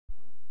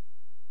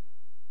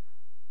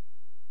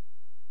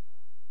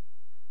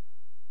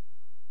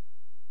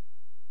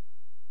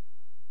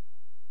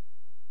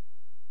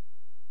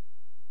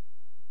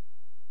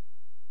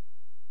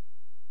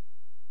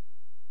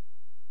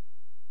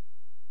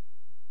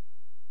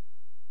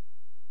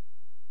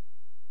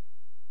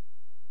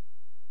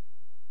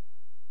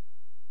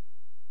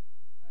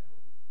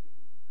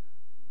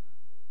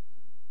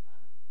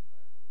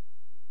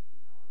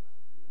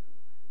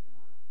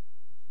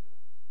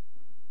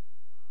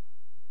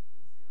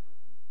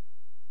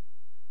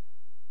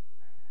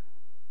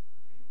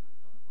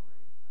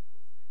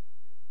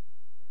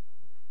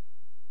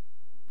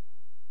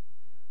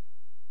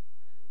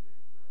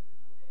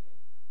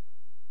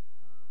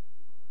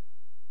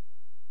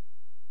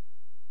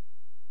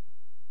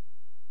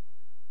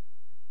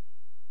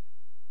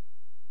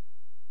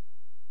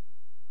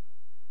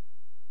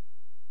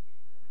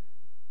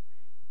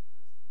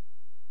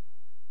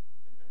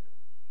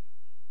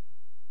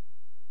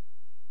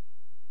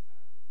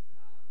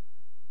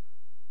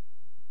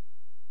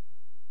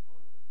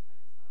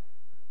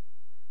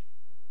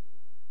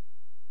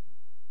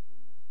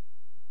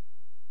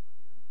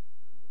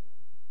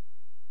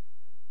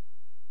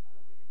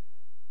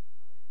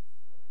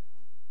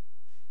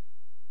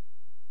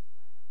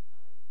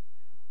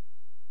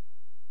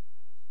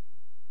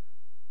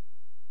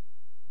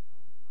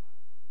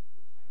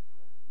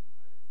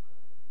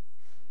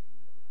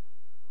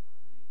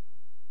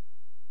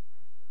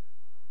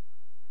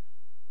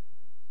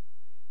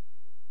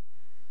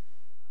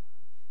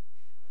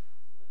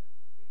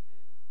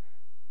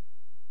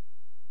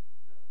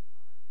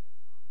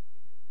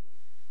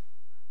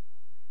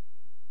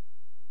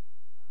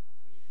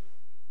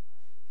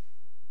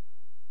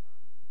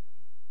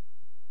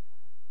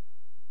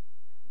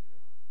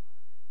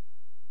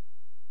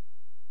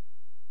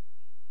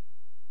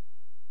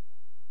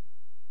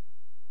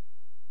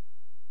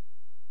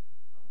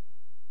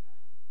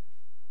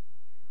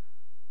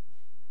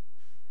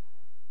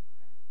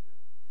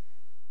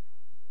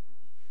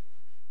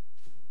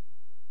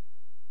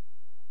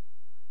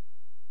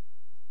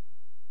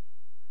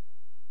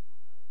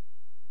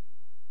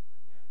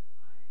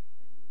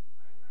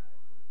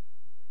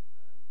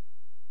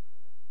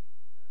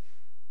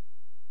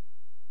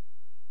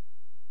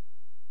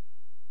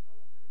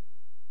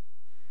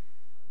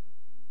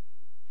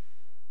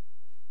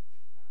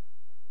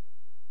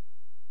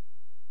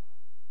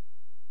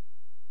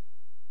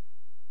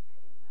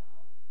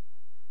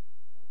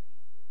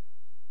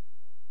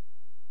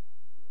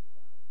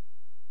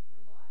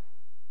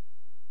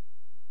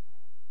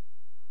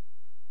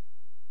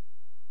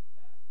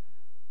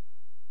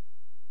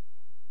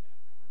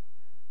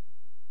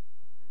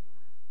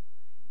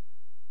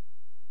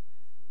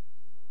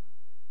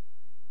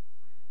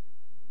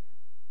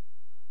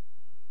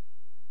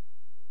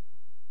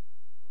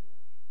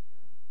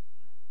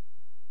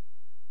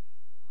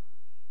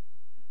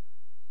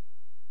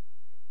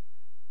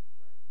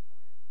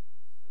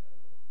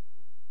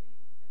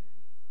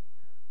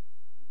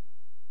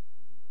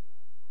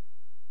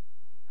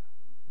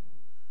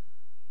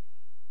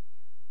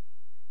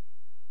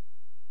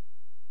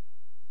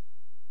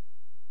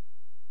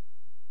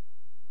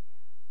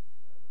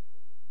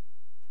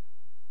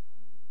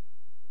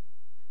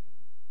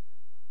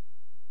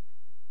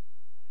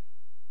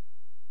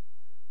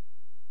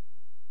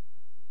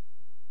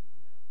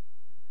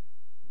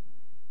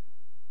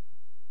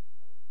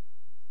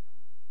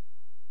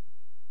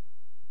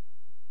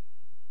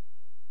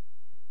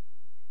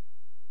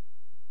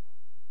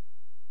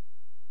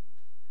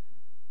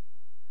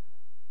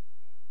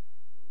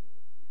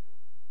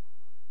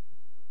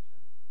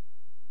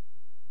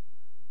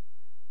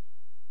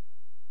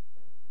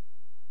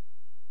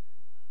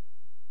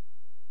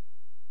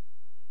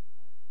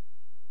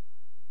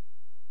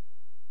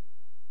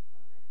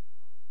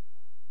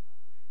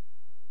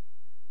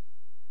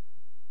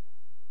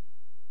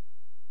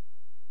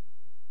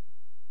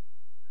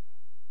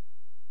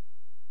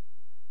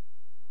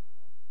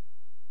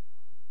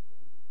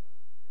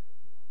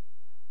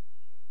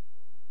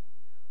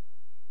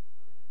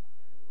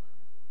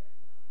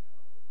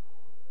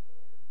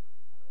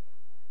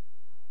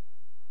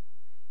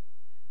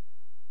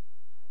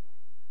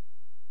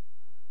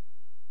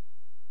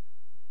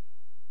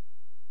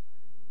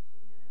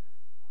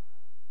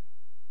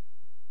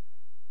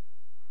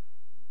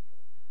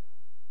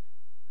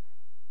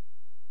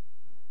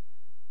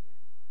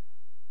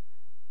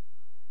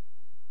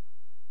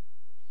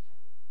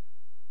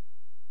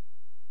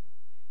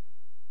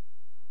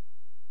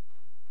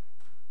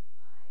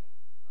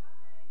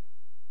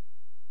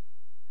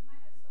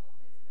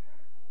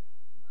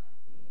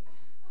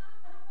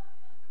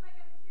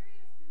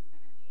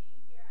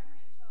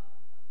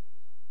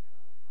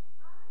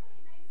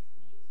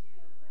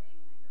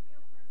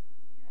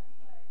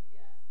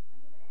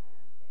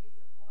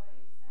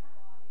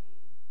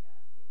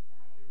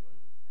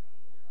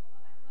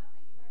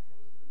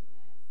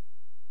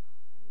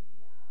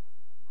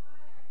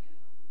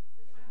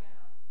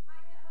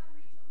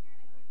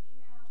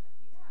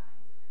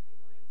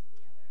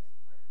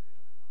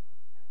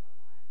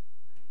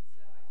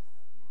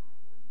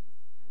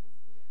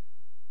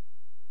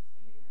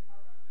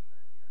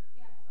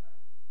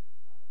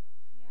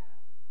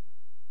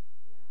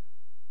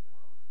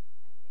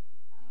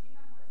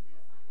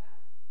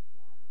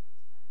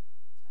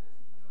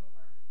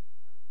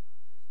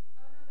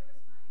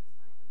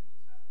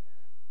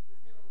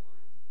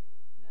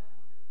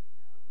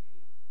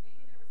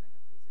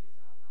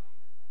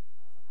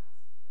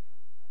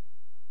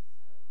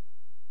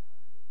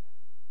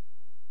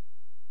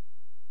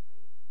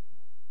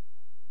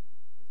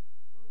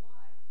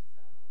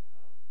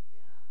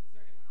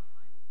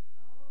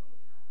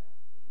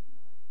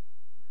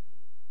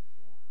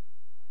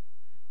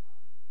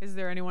Is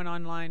there anyone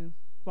online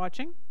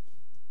watching?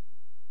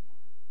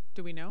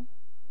 Do we know?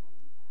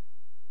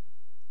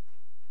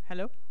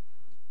 Hello?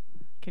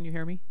 Can you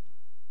hear me?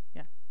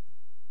 Yeah.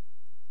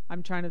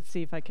 I'm trying to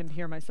see if I can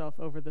hear myself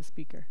over the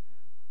speaker.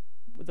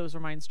 Those are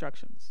my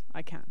instructions.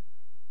 I can.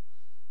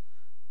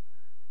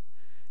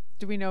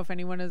 Do we know if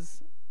anyone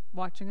is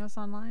watching us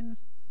online?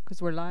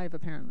 Because we're live,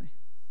 apparently.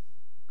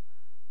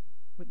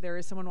 There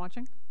is someone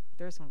watching?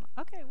 There is someone.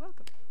 Okay,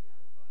 welcome.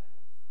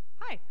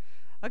 Hi.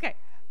 Okay.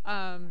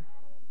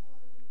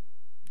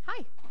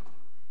 Hi.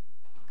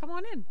 Come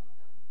on in.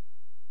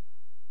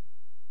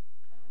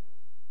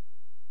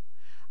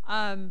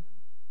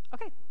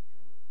 Okay.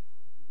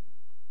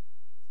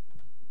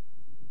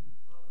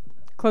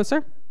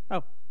 Closer?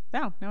 Oh,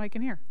 now I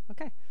can hear.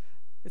 Okay.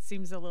 It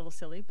seems a little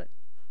silly, but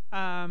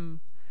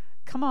come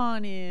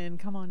on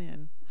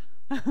in.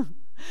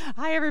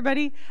 Hi,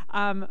 everybody.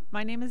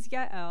 My name is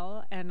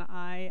Yael, and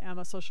I am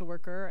a social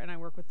worker, and I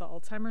work with the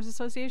Alzheimer's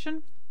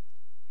Association,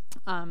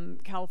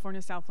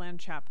 California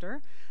Southland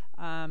chapter.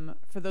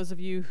 For those of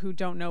you who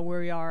don't know,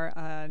 we are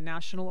a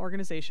national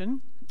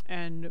organization,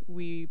 and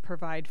we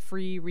provide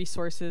free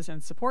resources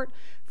and support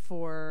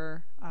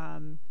for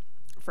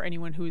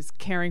anyone who's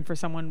caring for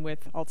someone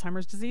with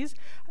Alzheimer's disease.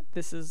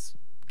 This is,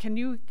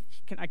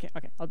 okay,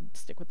 I'll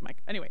stick with the mic.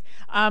 Anyway,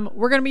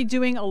 we're going to be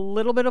doing a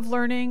little bit of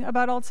learning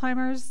about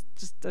Alzheimer's,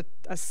 just a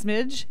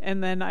smidge,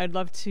 and then I'd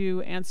love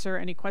to answer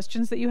any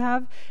questions that you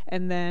have,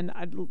 and then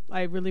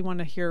I really want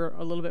to hear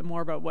a little bit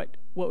more about what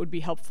would be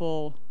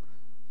helpful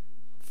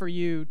for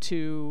you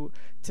to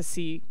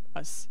see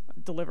us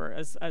deliver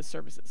as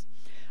services.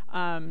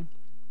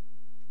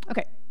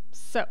 Okay,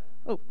 so,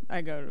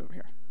 I go over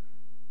here.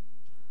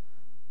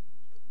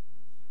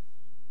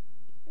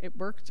 It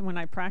worked when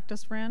I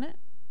ran it.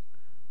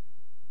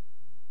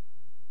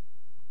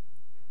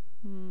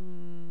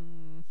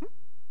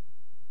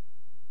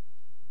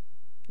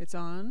 It's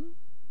on.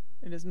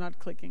 It is not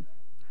clicking.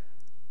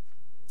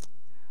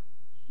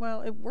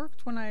 Well, it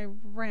worked when I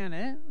ran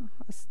it,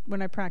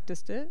 when I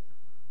practiced it.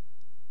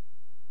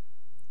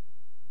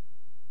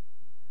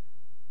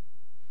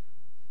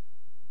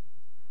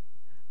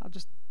 I'll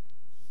just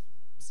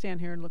stand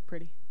here and look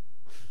pretty.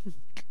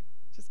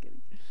 Just kidding.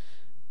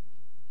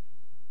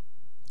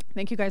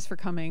 Thank you guys for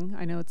coming.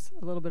 I know it's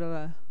a little bit of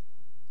a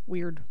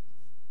weird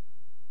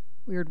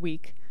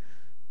week.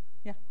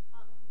 Yeah.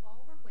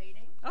 While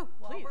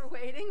we're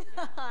waiting,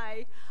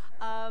 hi.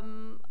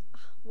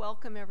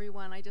 Welcome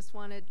everyone. I just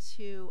wanted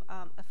to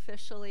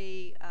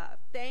officially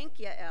thank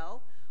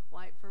Yael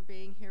Wyte for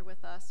being here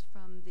with us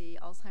from the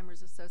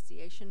Alzheimer's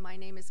Association. My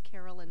name is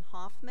Carolyn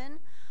Hoffman.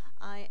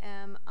 I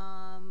am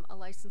a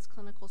licensed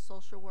clinical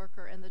social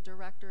worker and the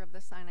director of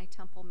the Sinai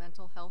Temple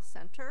Mental Health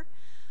Center.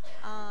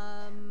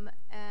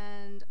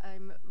 And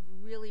I'm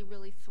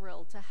really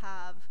thrilled to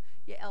have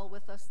Yael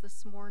with us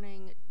this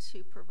morning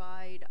to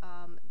provide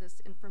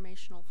this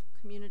informational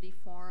community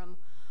forum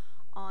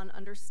on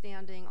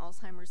understanding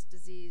Alzheimer's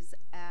disease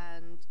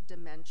and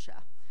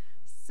dementia.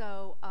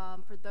 So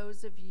for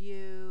those of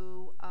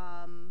you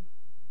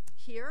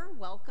here,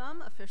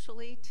 welcome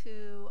officially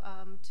to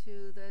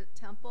the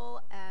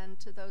temple, and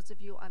to those of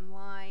you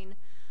online,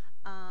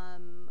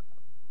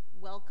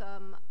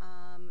 welcome.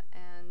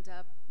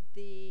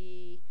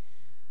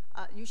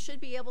 You should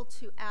be able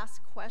to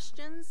ask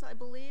questions, I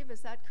believe,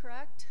 is that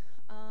correct?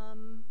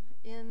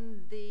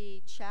 In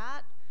the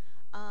chat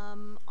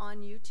on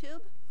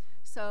YouTube.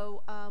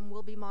 So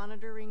we'll be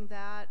monitoring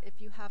that.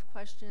 If you have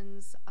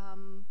questions,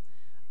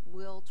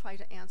 we'll try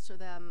to answer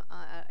them,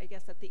 I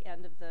guess, at the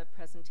end of the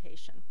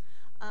presentation.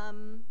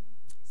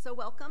 So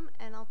welcome,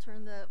 and I'll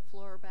turn the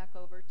floor back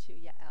over to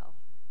Yael.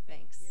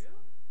 Thanks.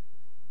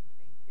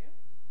 Thank you.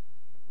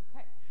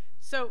 Okay.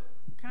 So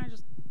can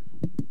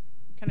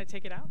I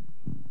take it out?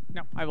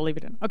 No, I will leave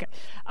it in. Okay.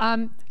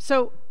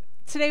 So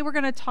today we're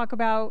going to talk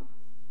about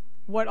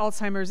what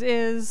Alzheimer's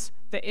is,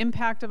 the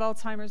impact of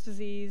Alzheimer's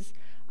disease,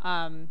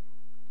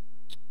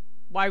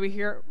 why we're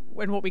here,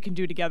 and what we can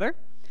do together.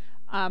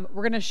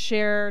 We're going to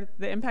share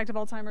the impact of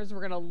Alzheimer's. We're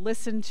going to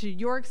listen to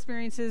your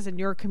experiences and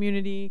your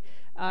community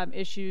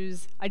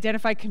issues,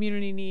 identify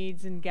community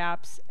needs and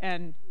gaps,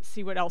 and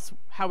see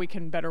how we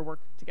can better work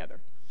together.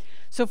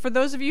 So for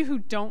those of you who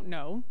don't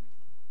know,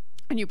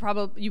 and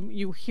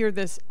you hear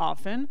this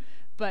often,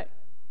 but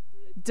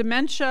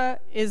dementia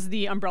is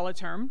the umbrella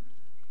term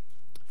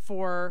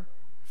for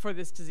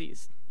this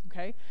disease,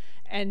 okay?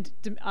 And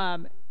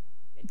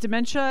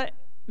dementia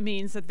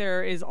means that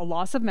there is a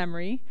loss of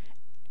memory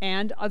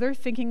and other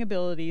thinking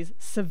abilities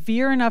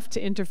severe enough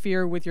to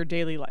interfere with your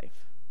daily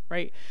life,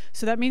 right?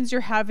 So that means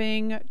you're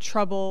having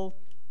trouble,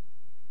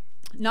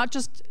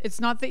 it's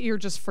not that you're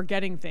just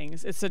forgetting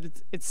things, it's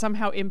that it's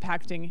somehow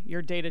impacting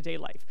your day-to-day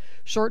life.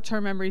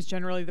 Short-term memory is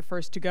generally the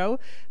first to go,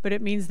 but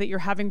it means that you're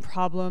having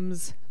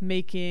problems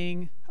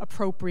making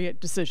appropriate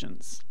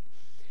decisions.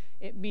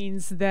 It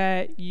means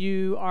that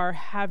you are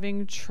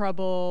having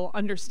trouble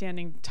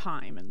understanding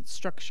time and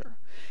structure.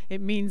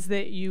 It means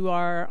that you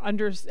are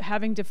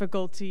having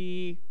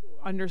difficulty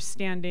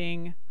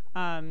understanding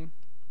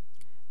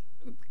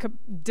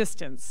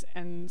distance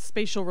and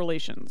spatial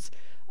relations.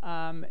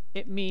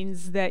 It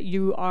means that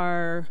you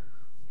are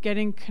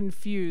getting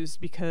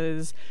confused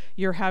because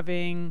you're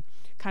having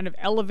kind of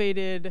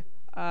elevated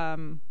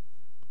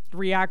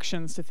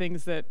reactions to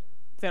things that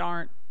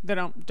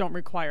don't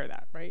require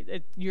that,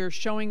 right? You're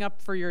showing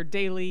up for your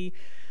daily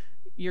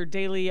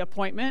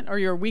appointment, or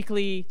your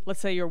weekly, let's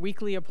say your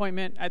weekly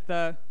appointment at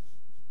the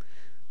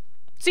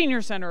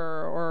senior center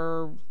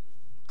or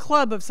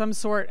club of some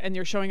sort, and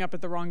you're showing up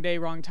at the wrong day,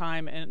 wrong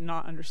time, and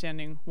not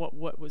understanding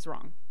what was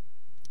wrong.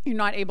 You're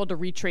not able to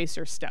retrace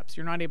your steps.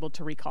 You're not able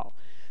to recall.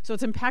 So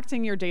it's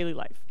impacting your daily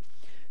life.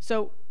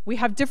 So we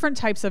have different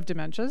types of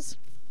dementias.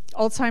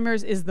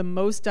 Alzheimer's is the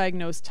most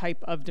diagnosed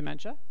type of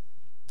dementia.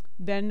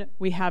 Then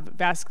we have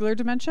vascular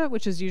dementia,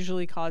 which is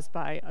usually caused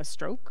by a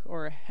stroke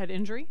or a head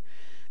injury.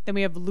 Then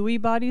we have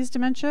Lewy bodies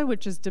dementia,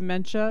 which is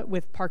dementia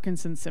with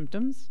Parkinson's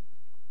symptoms.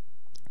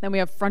 Then we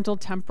have frontal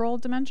temporal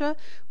dementia,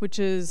 which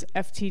is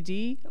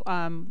FTD.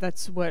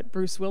 That's what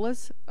Bruce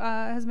Willis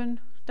has been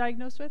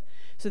diagnosed with.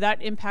 So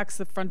that impacts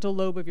the frontal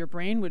lobe of your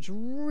brain, which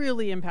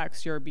really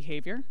impacts your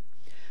behavior.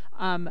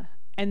 And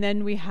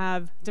then we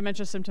have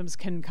dementia symptoms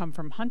can come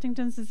from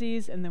Huntington's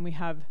disease, and then we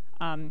have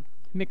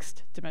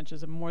mixed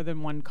dementias of more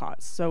than one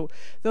cause. So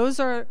those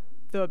are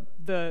the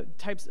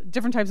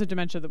different types of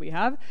dementia that we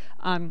have.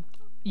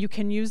 You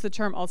can use the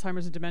term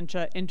Alzheimer's and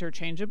dementia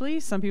interchangeably.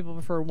 Some people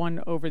prefer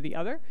one over the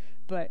other,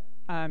 but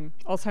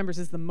Alzheimer's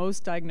is the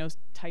most diagnosed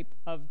type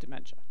of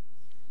dementia.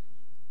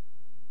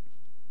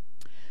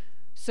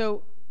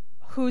 So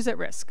who's at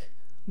risk?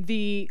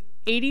 The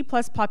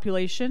 80-plus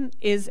population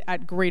is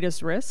at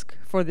greatest risk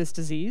for this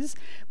disease,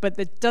 but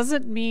that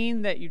doesn't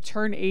mean that you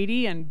turn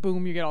 80 and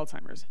boom, you get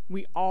Alzheimer's.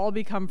 We all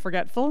become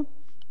forgetful.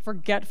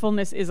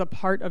 Forgetfulness is a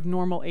part of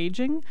normal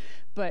aging,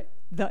 but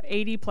the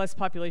 80-plus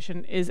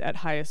population is at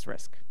highest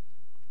risk.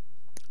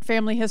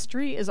 Family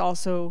history is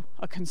also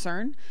a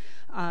concern.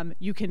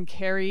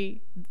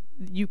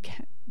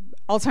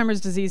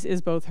 Alzheimer's disease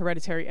is both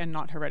hereditary and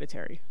not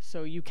hereditary.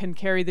 So you can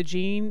carry the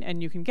gene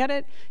and you can get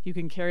it. You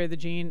can carry the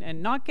gene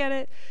and not get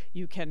it.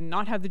 You can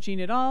not have the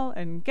gene at all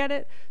and get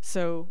it.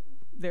 So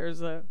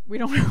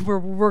we're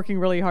working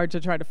really hard to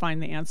try to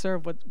find the answer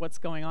of what's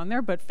going on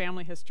there, but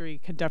family history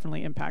can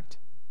definitely impact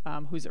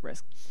who's at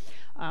risk.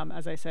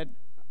 As I said,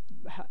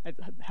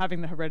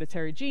 having the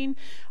hereditary gene,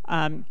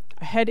 a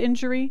head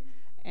injury,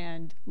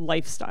 and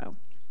lifestyle.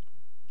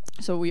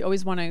 So we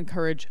always want to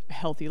encourage a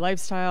healthy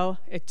lifestyle.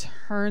 It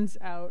turns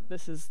out,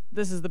 this is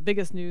the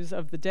biggest news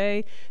of the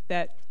day,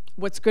 that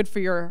what's good for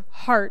your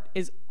heart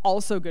is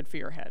also good for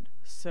your head.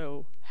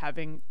 So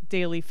having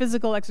daily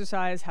physical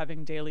exercise,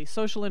 having daily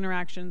social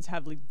interactions,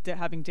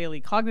 having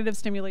daily cognitive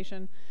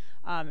stimulation,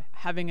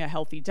 having a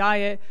healthy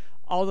diet,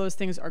 all those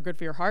things are good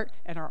for your heart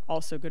and are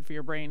also good for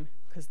your brain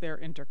because they're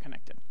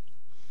interconnected.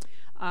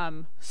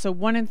 So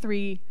 1 in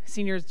 3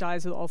 seniors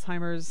dies with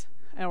Alzheimer's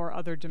or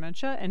other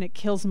dementia, and it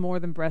kills more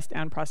than breast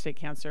and prostate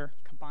cancer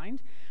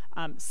combined.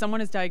 Someone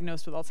is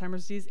diagnosed with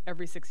Alzheimer's disease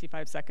every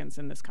 65 seconds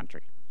in this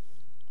country.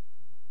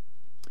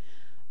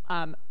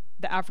 The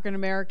African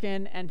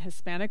American and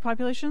Hispanic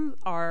populations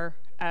are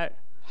at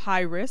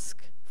high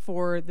risk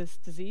for this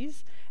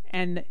disease,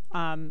 and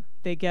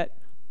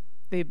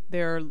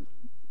they're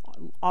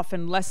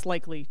often less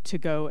likely to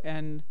go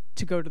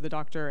to the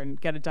doctor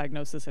and get a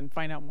diagnosis and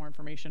find out more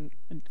information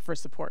for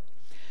support.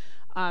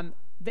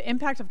 The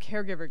impact of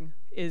caregiving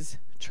is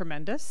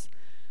tremendous.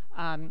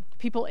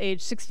 People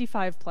age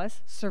 65 plus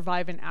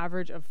survive an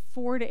average of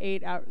 4 to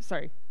 8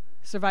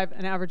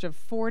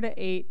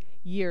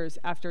 years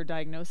after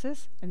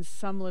diagnosis, and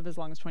some live as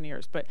long as 20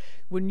 years. But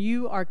when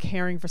you are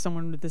caring for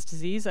someone with this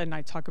disease, and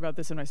I talk about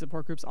this in my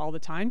support groups all the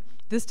time,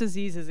 this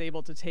disease is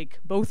able to take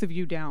both of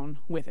you down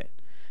with it,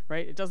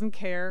 right? It doesn't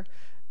care,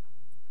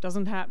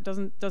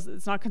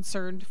 it's not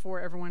concerned for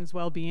everyone's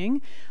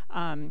well-being.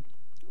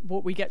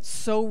 What we get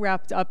so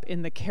wrapped up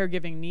in the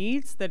caregiving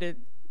needs that it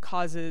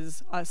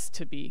causes us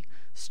to be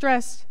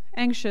stressed,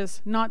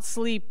 anxious, not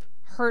sleep,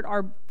 hurt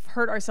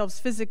ourselves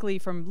physically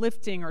from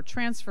lifting or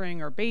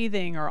transferring or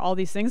bathing or all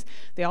these things.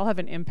 They all have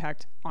an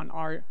impact on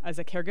as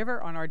a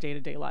caregiver, on our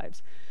day-to-day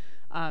lives.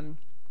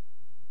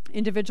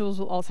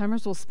 Individuals with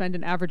Alzheimer's will spend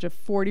an average of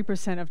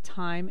 40% of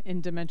time in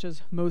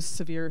dementia's most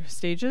severe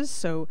stages.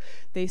 So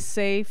they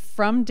say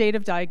from date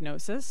of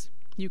diagnosis,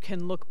 you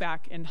can look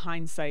back in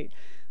hindsight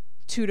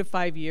 2 to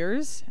 5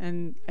 years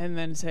and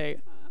then say,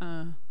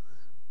 all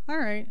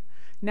right,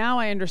 now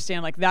I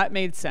understand, like that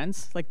made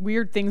sense. Like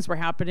weird things were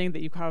happening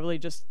that you probably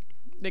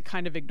they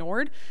kind of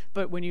ignored.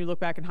 But when you look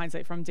back in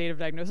hindsight from date of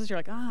diagnosis, you're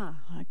like,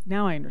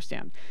 now I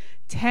understand.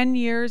 10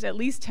 years, at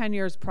least 10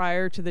 years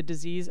prior to the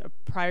disease,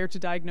 prior to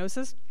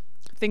diagnosis,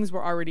 things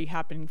were already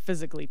happening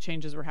physically.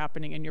 Changes were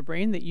happening in your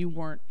brain that you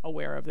weren't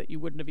aware of, that you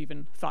wouldn't have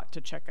even thought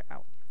to check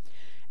out.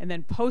 And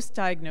then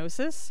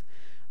post-diagnosis,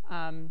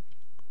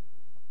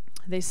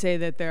 they say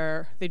that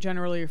they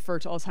generally refer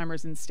to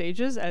Alzheimer's in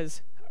stages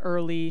as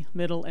early,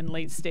 middle, and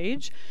late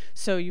stage.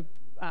 So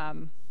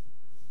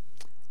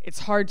it's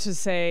hard to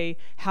say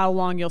how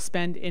long you'll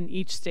spend in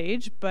each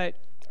stage, but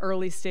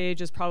early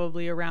stage is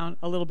probably around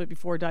a little bit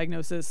before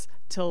diagnosis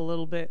till a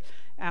little bit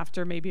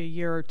after, maybe a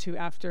year or two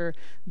after,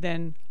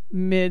 then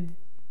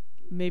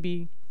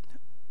maybe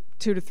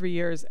 2 to 3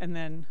 years, and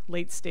then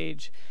late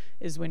stage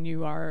is when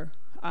you are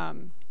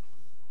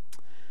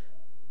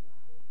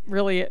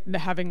really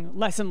having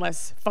less and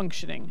less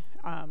functioning,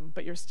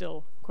 but you're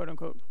still, quote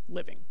unquote,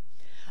 living.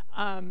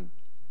 And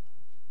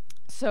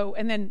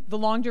then the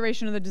long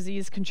duration of the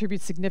disease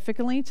contributes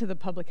significantly to the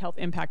public health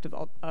impact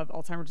of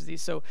Alzheimer's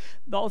disease. So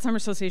the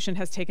Alzheimer's Association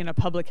has taken a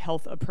public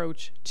health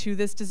approach to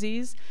this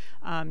disease.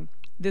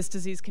 This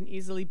disease can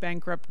easily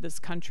bankrupt this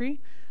country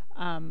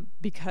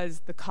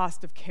because the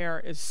cost of care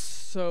is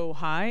so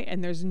high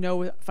and there's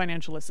no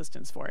financial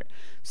assistance for it.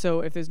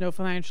 So if there's no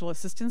financial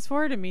assistance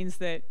for it, it means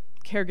that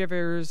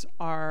caregivers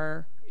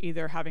are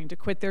either having to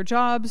quit their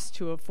jobs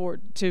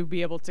to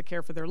be able to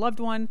care for their loved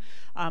one,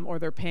 or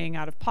they're paying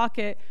out of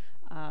pocket.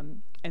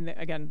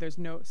 Again,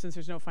 since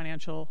there's no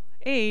financial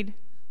aid,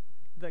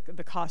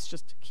 the costs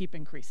just keep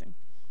increasing.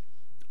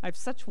 I have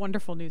such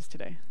wonderful news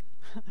today.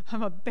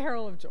 I'm a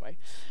barrel of joy.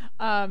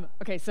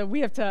 Okay, so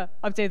we have to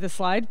update the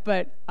slide,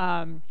 but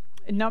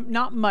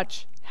not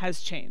much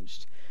has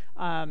changed.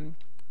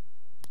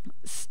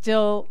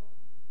 Still,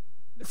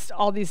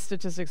 all these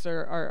statistics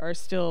are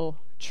still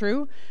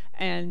true,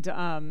 and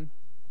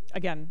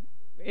again,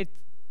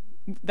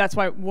 that's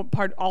why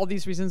all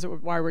these reasons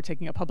why we're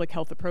taking a public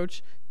health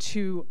approach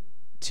to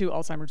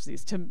Alzheimer's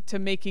disease, to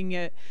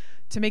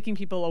making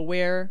people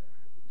aware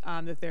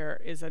that there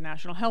is a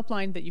national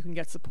helpline that you can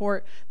get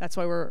support. That's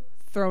why we're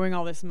throwing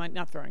all this money,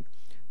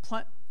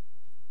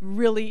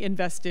 really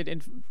invested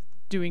in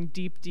doing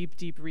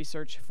deep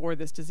research for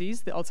this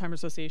disease. The Alzheimer's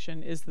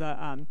Association is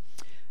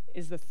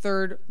the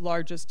third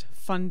largest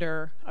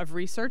funder of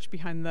research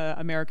behind the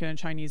American and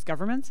Chinese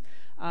governments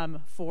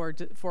for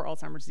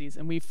Alzheimer's disease,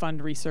 and we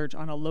fund research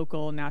on a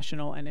local,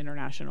 national, and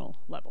international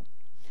level.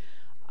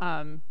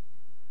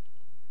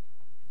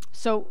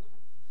 So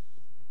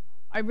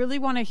I really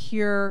want to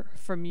hear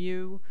from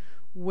you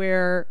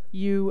where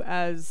you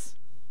as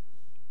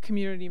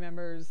community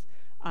members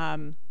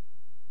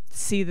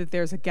see that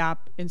there's a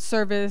gap in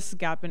service,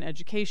 gap in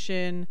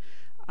education,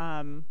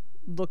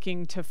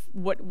 looking to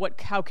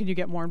how can you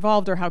get more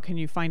involved, or how can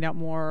you find out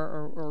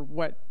more, or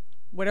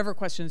whatever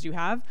questions you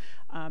have.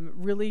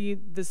 Really,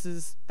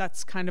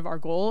 that's kind of our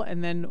goal,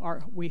 and then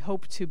we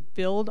hope to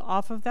build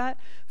off of that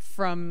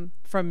from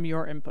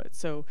your input.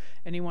 So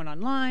anyone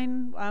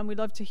online, we'd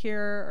love to hear,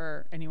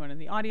 or anyone in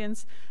the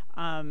audience,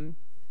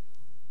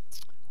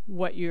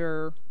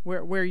 where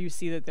you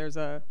see that there's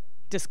a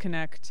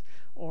disconnect,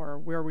 or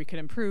where we could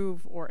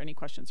improve, or any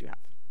questions you have.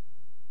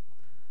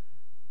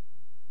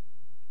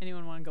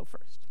 Anyone want to go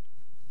first?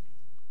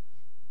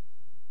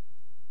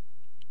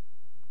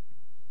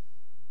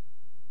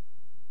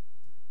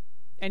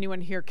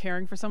 Anyone here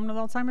caring for someone with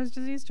Alzheimer's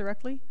disease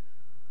directly?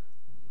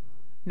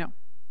 No.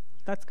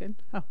 That's good.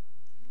 Oh.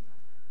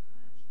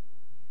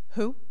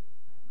 Who?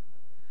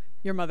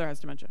 Your mother has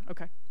dementia.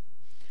 Okay.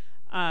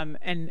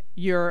 And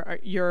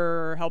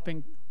you're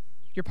helping.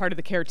 You're part of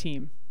the care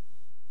team.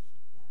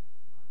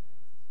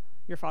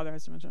 Your father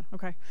has dementia.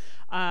 Okay.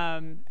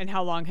 And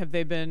how long have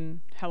you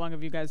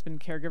guys been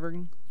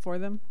caregiving for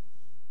them?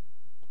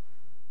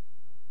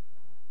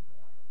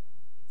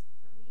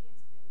 For me,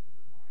 it's been more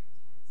intense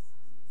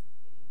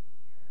since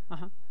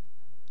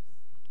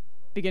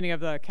the beginning of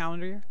the year. Beginning of the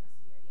calendar year?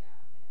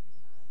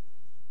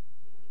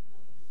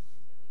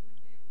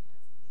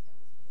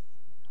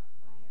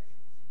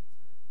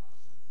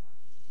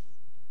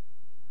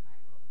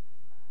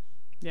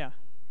 Yeah.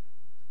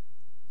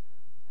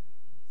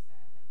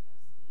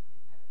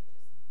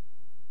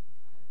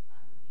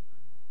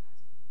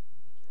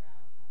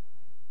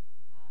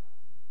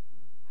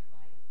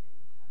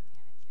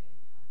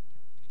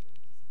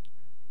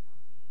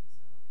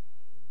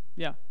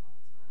 Yeah.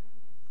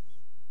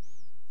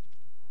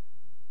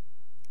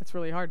 It's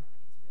really hard.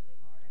 It's really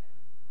hard, and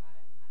I'm glad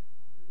I'm kind of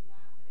through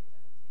that, but it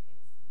doesn't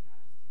take,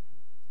 I'm just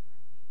dealing with it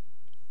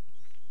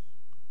differently.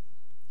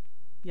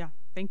 Yeah,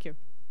 thank you.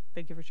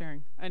 Thank you for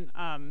sharing. And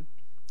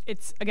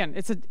it's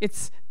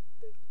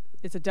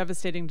a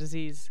devastating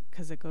disease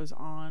because it goes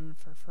on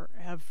for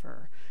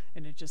forever,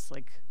 and it just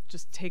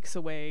takes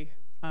away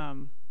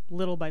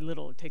little by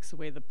little. It takes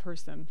away the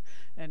person,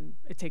 and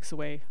it takes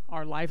away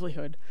our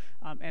livelihood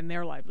and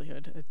their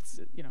livelihood.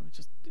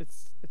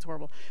 It's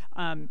horrible.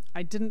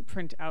 I didn't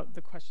print out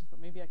the questions, but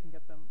maybe I can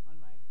get them on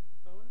my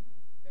phone.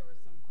 There were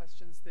some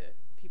questions that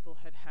people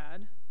had.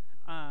 Can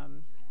I ask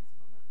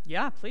one more question?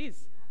 Yeah,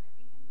 please. I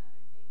think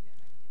another thing that,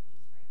 at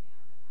least right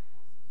now, that I'm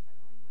also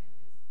struggling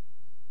with is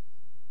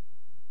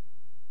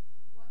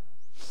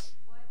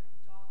what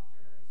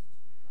doctors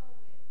to go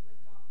with, what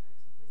doctor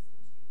to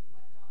listen to,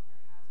 what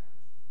doctor has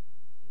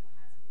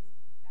his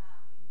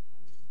back and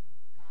can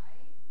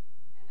guide.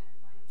 And I'm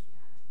finding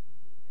that to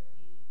be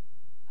really,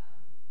 at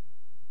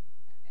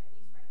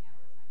least right now,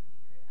 we're trying to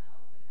figure it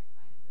out, but I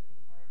find it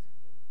really hard to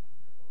feel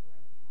comfortable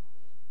right now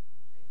with,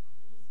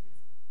 who's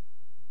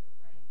the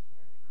right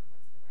caregiver,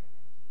 what's the right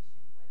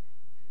medication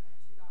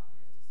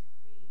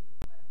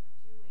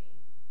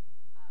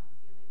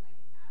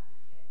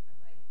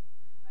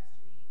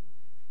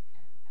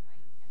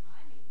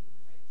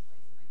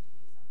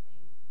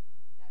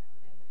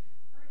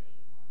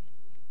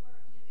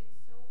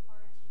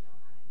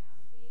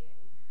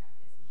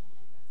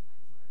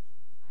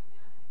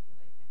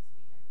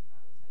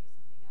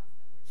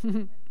that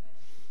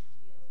feels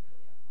really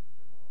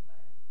uncomfortable.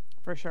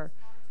 But For sure.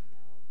 it's hard to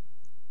know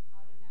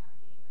how to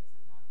navigate. Like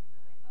some doctors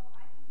are like, "Oh,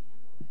 I can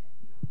handle it.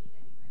 You don't need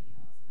anybody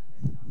else,"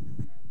 and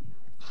other doctors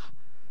are,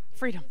 it's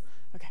Freedom.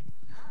 just Okay.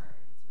 hard.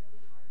 It's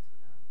really hard to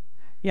know.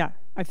 Yeah,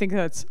 I think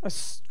that's a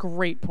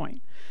great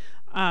point.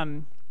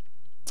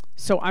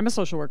 So I'm a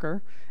social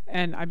worker,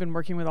 and I've been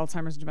working with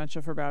Alzheimer's and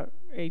dementia for about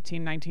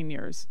 18, 19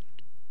 years.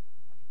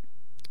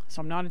 So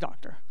I'm not a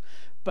doctor,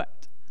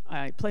 but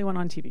I play one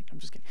on TV. I'm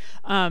just kidding.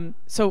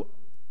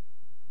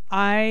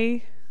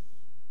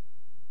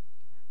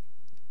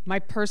 My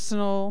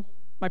personal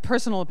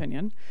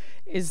opinion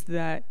is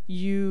that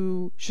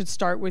you should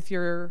start with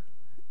your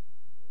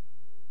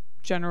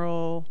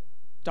general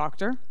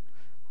doctor.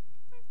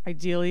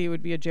 Ideally, it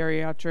would be a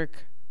geriatric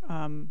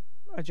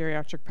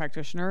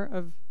practitioner,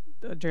 of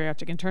a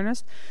geriatric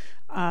internist,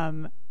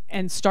 and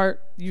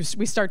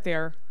we start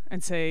there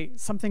and say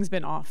something's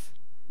been off,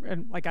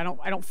 and like I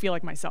don't feel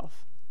like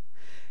myself.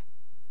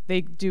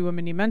 They do a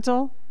mini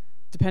mental.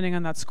 Depending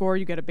on that score,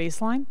 you get a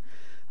baseline,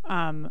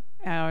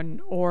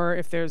 or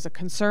if there's a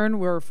concern,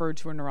 we're referred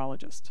to a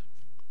neurologist.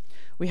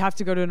 We have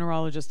to go to a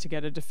neurologist to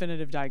get a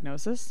definitive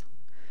diagnosis,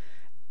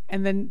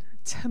 and then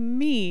to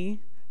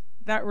me,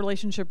 that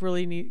relationship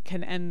really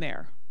can end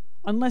there,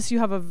 unless you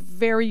have a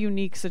very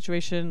unique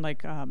situation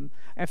like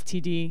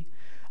FTD.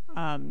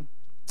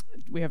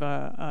 We have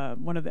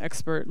one of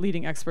the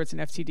leading experts in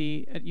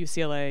FTD at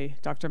UCLA,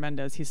 Dr.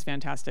 Mendez. He's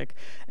fantastic,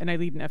 and I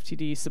lead an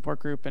FTD support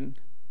group, and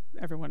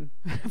everyone's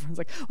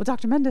like, well,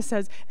 Dr. Mendez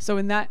says. So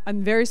in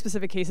very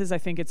specific cases, I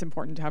think it's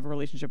important to have a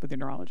relationship with your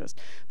neurologist.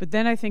 But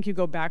then I think you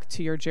go back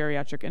to your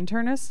geriatric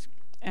internist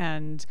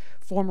and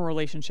form a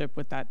relationship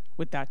with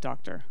that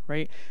doctor,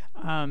 right?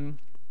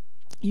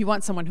 You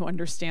want someone who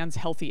understands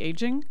healthy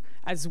aging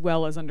as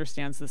well as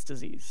understands this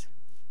disease.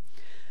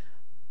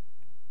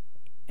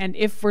 And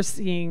if we're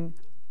seeing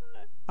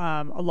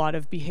a lot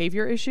of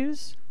behavior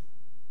issues,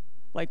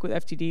 like with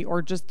FTD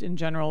or just in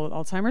general with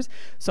Alzheimer's,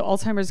 so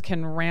Alzheimer's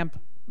can ramp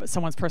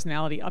someone's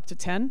personality up to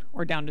 10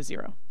 or down to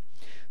 0.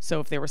 So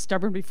if they were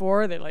stubborn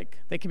before,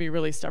 they can be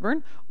really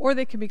stubborn, or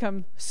they can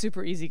become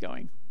super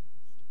easygoing.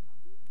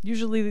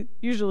 Usually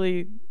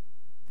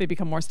they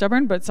become more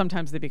stubborn, but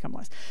sometimes they become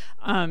less.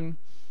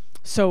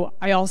 So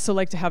I also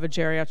like to have a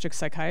geriatric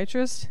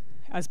psychiatrist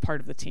as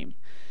part of the team,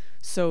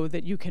 so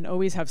that you can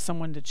always have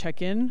someone to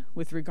check in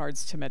with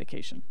regards to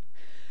medication.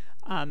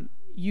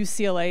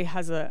 UCLA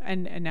has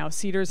and now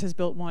Cedars has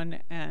built one,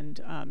 and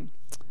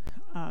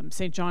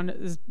St.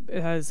 John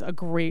has a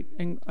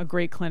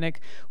great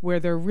clinic where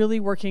they're really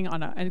working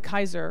on and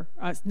Kaiser,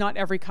 not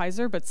every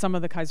Kaiser, but some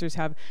of the Kaisers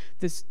have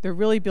this. They're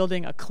really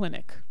building a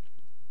clinic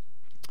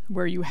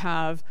where you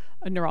have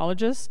a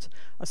neurologist,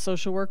 a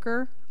social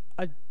worker,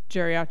 a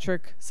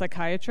geriatric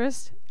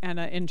psychiatrist, and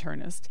an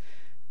internist,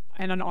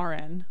 and an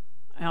RN.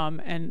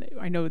 And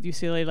I know with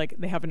UCLA,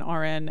 they have an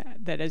RN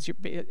that is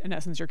in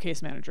essence your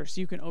case manager,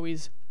 so you can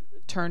always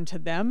turn to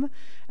them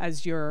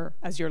as your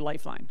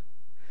lifeline.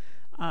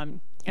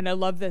 And I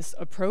love this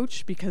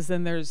approach because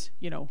then there's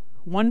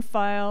one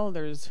file.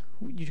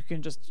 You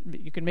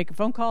can make a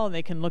phone call and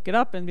they can look it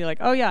up and be like,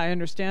 oh yeah, I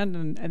understand,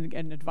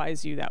 and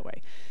advise you that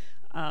way.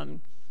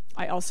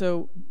 I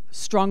also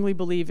strongly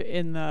believe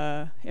in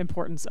the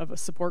importance of a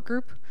support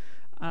group.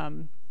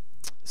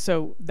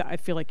 So that I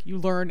feel like you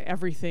learn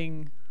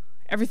everything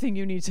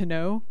you need to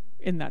know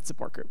in that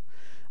support group,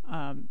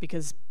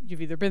 because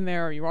you've either been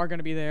there, or you are going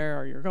to be there,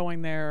 or you're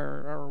going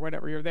there, or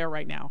whatever. You're there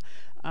right now,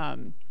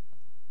 and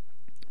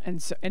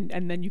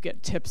then you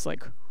get tips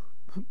like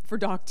for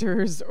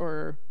doctors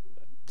or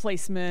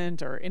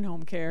placement or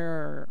in-home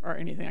care or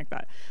anything like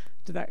that.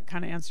 Did that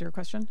kind of answer your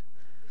question?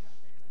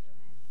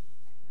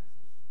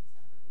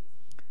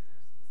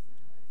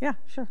 Yeah,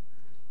 sure.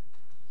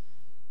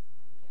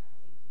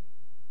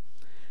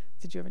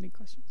 Did you have any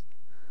questions?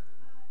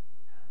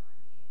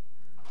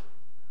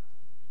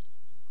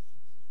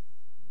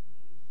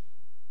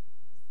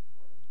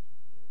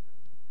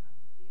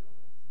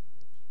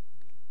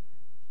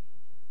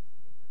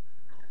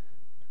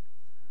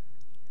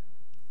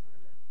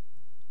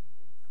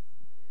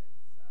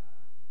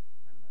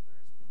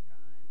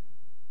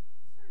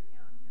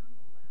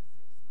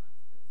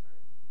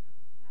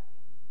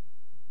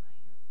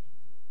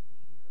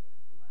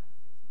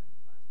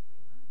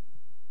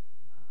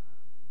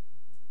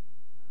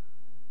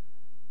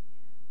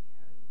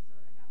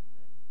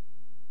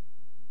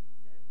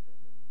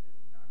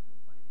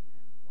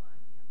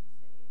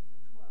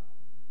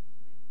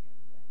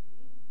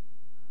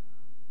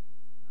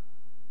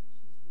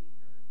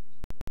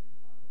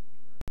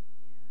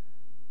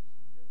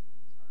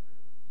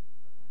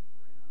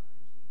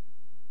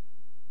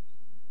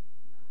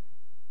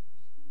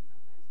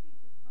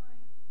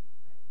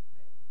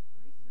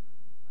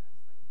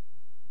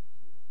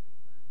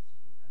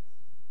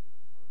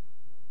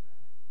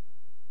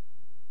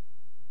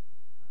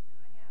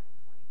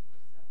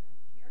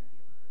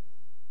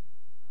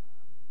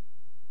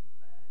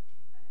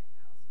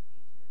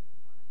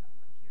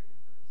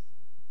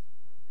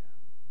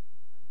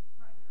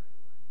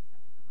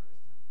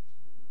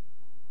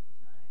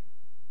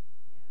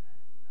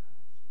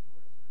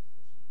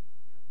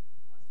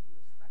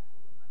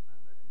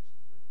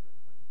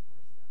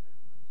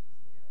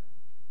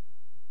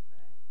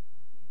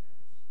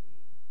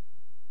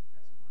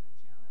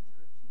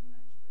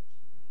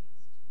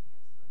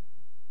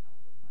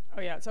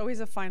 Yeah, it's always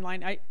a fine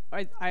line.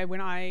 I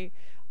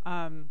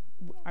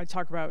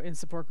talk about in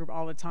support group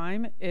all the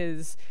time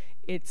is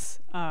it's,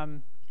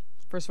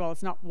 first of all,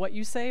 it's not what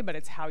you say, but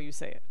it's how you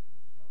say it,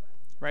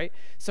 right?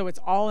 So it's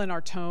all in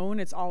our tone,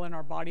 it's all in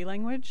our body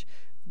language,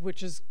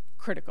 which is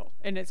critical.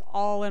 And it's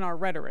all in our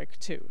rhetoric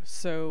too.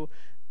 So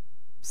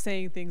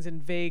saying things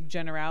in vague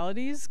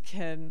generalities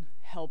can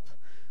help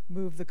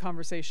move the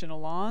conversation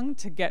along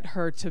to get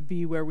her to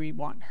be where we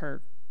want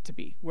her to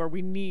be, where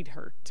we need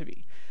her to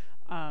be.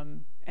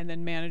 And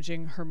then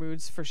managing her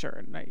moods for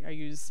sure. And I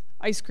use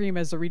ice cream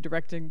as a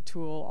redirecting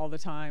tool all the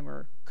time,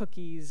 or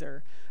cookies,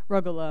 or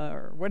rugula,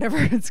 or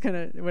whatever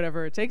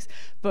whatever it takes.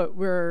 But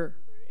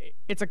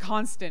it's a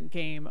constant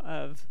game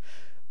of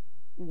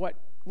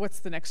what's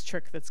the next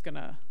trick that's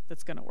gonna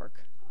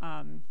work,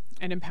 and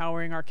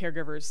empowering our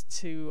caregivers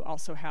to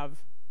also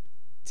have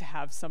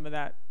some of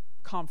that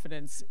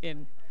confidence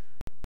in.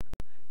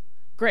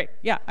 Great,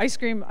 yeah, ice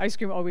cream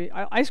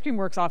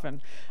works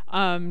often.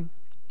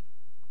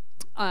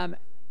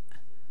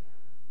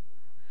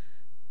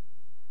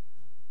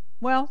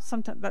 Well,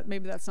 sometimes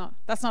maybe that's not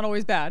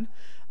always bad,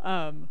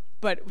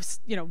 but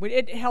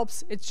it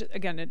helps.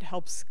 It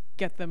helps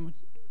get them.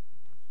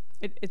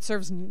 It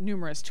serves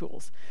numerous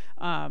tools.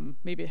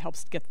 Maybe it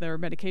helps get their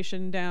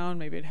medication down.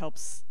 Maybe it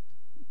helps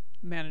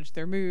manage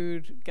their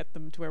mood, get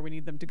them to where we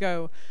need them to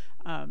go.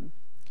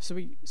 So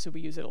we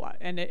use it a lot,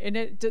 and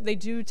they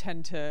do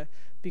tend to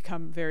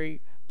become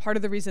part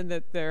of the reason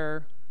that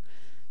they're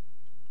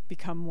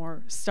become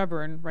more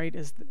stubborn, right?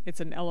 Is it's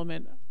an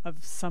element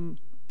of some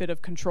bit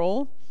of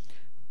control,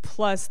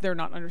 plus they're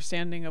not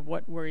understanding of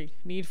what we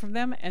need from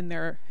them, and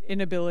their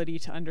inability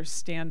to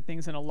understand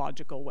things in a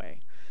logical way.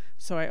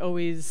 So I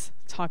always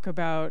talk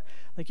about,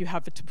 like, you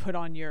have to put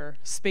on your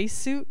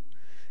spacesuit,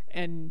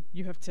 and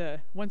you have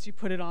to, once you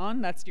put it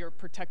on, that's your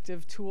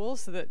protective tool,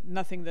 so that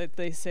nothing that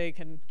they say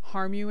can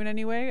harm you in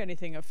any way,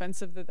 anything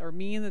offensive or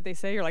mean that they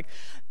say, you're like,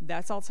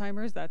 that's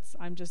Alzheimer's,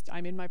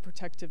 I'm in my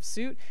protective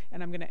suit,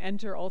 and I'm gonna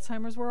enter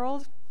Alzheimer's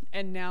world,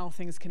 and now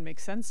things can make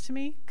sense to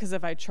me, because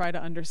if I try to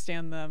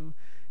understand them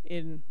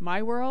in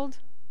my world,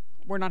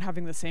 we're not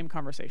having the same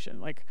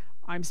conversation. Like,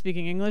 I'm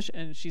speaking English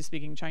and she's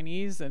speaking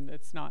Chinese, and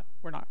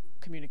we're not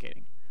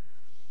communicating.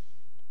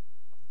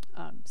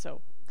 So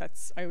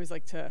I always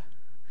like to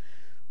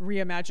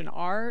reimagine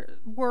our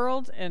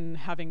world and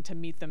having to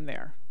meet them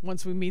there.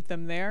 Once we meet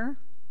them there,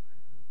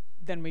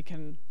 then we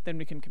can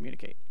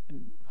communicate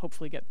and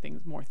hopefully get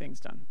more things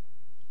done.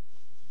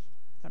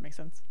 Does that make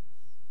sense?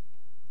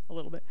 A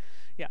little bit.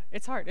 Yeah,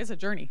 it's hard. It's a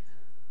journey.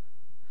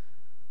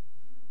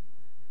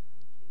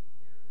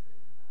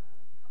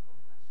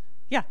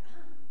 Yeah.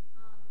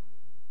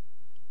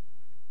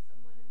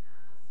 Someone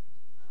asked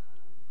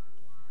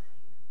online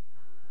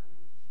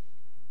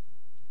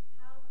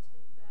how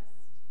to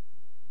best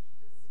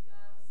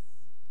discuss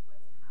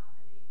what's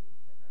happening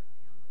with our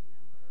family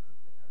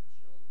member, with our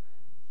children,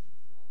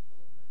 small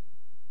children,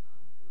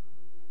 who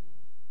may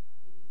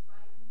be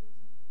frightened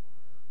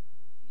or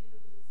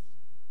confused,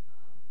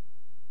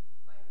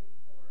 frightened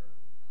for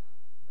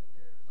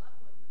their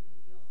loved one,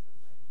 but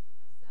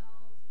maybe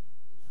also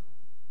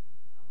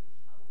frightened for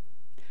themselves.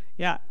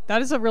 Yeah,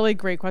 that is a really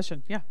great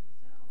question. Yeah.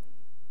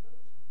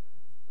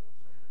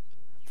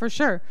 For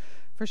sure.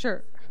 For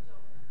sure.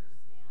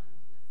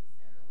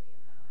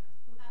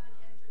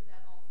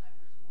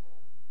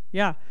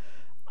 Yeah.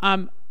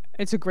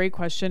 It's a great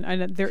question.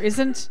 And there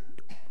isn't,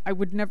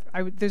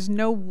 there's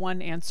no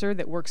one answer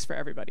that works for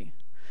everybody,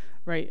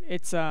 right?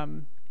 It's,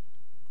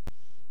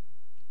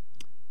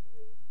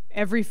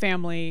 every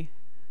family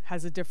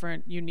has a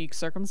different, unique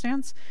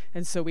circumstance.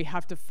 And so we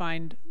have to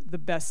find the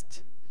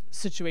best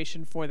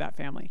situation for that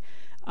family.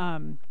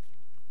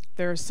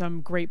 There are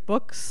some great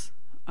books.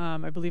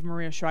 I believe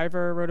Maria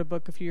Shriver wrote a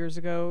book a few years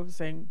ago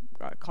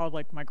called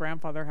like My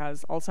Grandfather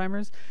Has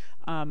Alzheimer's.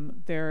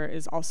 There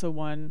is also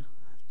one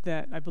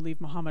that I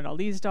believe Muhammad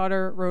Ali's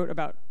daughter wrote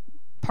about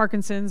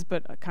Parkinson's,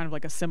 but kind of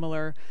like a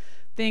similar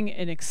thing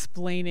in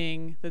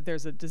explaining that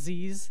there's a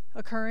disease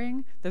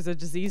occurring, there's a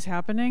disease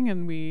happening,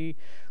 and we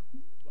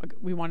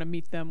want to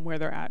meet them where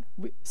they're at.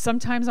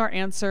 Sometimes our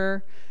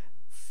answer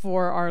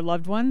for our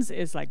loved ones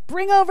is like,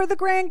 bring over the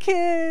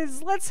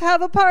grandkids, let's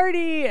have a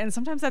party. And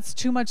sometimes that's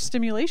too much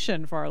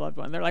stimulation for our loved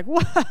one. They're like,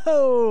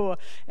 whoa,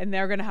 and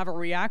they're gonna have a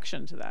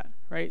reaction to that,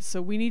 right?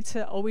 So we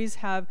always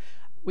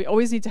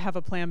need to have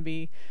a plan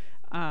B.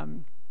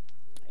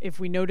 If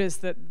we notice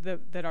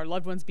that our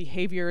loved one's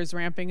behavior is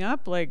ramping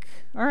up, like,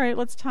 all right,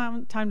 let's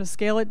time to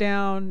scale it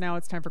down. Now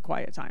it's time for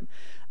quiet time.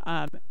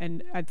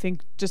 And I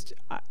think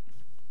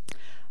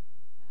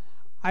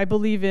I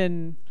believe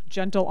in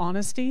gentle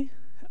honesty.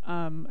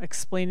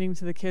 Explaining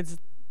to the kids,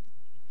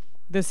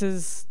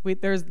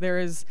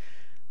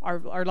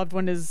 our loved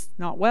one is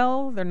not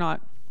well, they're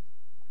not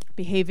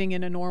behaving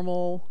in a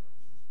normal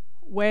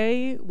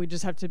way. We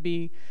just have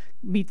to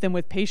meet them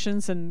with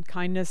patience and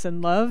kindness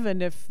and love.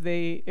 And if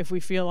we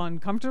feel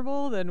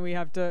uncomfortable, then we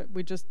don't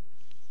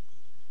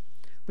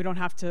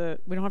have to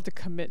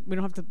commit. We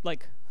don't have to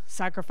like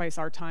sacrifice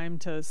our time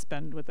to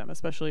spend with them,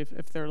 especially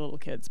if they're little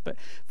kids. But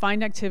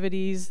find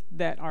activities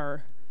that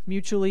are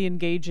mutually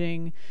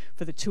engaging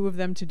for the two of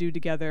them to do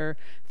together,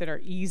 that are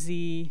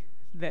easy,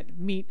 that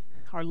meet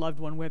our loved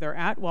one where they're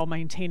at while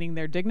maintaining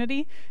their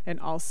dignity and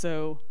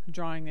also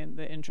drawing in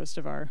the interest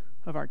of our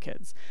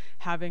kids.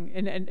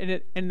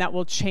 And that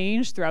will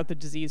change throughout the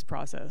disease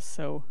process.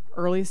 So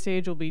early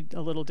stage will be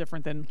a little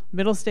different than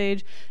middle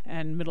stage,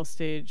 and middle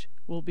stage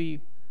will be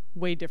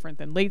way different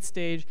than late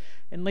stage.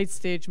 And late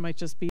stage might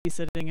just be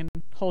sitting and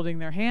holding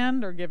their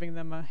hand or giving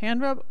them a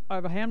hand rub, or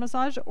a hand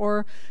massage,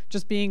 or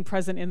just being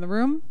present in the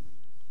room.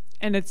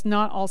 And it's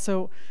not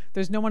also,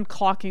 there's no one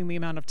clocking the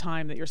amount of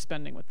time that you're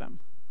spending with them,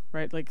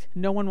 right? Like,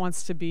 no one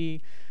wants to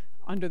be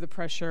under the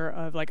pressure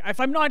of, like, if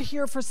I'm not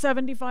here for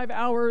 75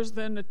 hours,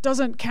 then it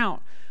doesn't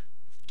count.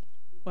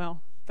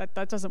 Well,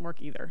 that doesn't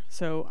work either.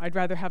 So I'd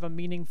rather have a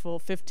meaningful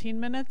 15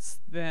 minutes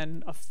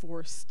than a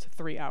forced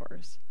 3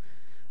 hours.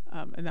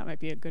 And that might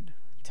be a good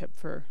tip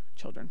for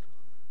children.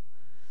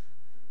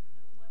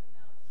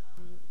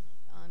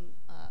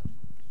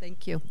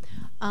 Thank you.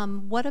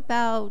 What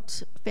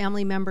about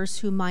family members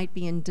who might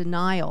be in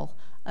denial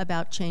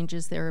about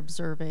changes they're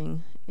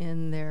observing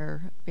in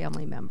their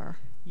family member?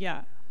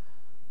 Yeah.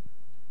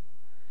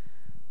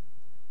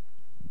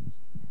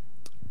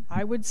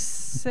 I would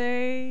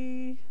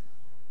say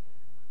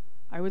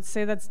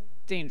that's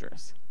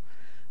dangerous.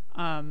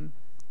 The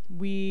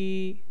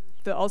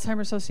Alzheimer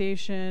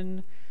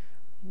Association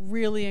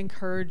really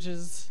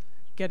encourages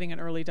getting an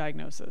early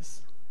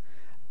diagnosis.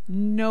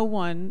 No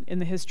one in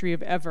the history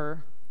of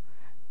ever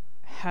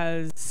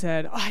has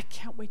said, oh, I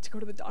can't wait to go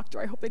to the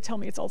doctor. I hope they tell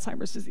me it's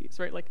Alzheimer's disease,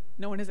 right? Like,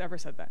 no one has ever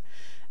said that.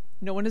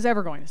 No one is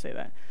ever going to say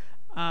that.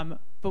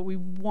 But we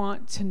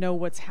want to know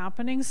what's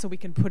happening so we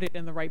can put it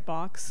in the right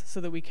box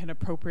so that we can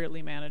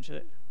appropriately manage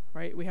it,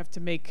 right? We have to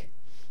make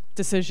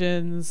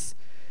decisions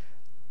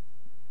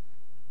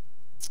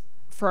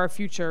for our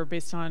future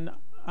based on,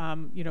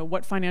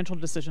 what financial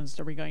decisions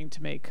are we going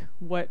to make?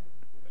 What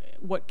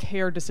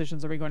care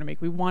decisions are we going to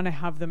make? We want to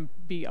have them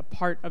be a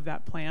part of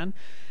that plan,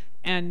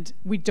 and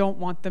we don't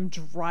want them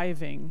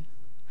driving.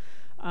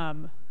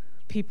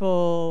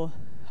 People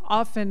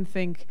often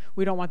think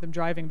we don't want them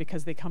driving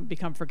because they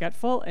become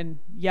forgetful, and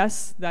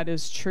yes, that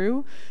is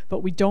true, but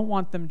we don't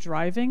want them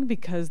driving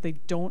because they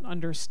don't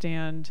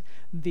understand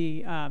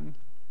the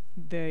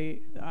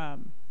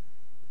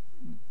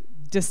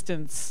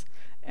distance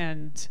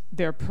and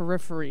their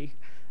periphery.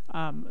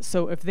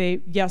 So if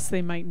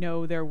they might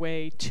know their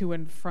way to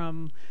and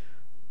from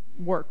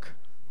work,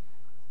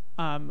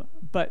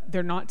 but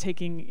they're not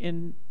taking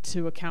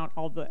into account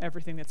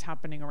everything that's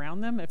happening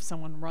around them. If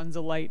someone runs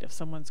a light, if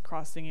someone's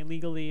crossing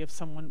illegally, if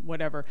someone,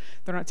 whatever,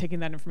 they're not taking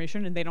that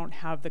information, and they don't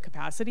have the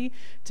capacity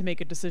to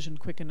make a decision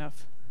quick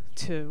enough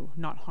to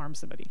not harm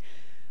somebody.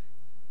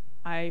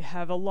 I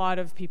have a lot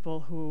of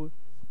people who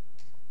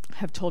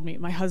have told me,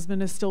 my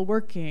husband is still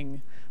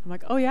working. I'm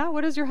like, oh yeah,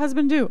 what does your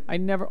husband do?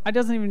 It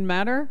doesn't even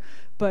matter,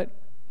 but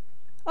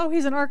oh,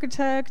 he's an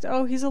architect,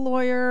 oh, he's a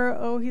lawyer,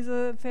 oh, he's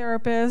a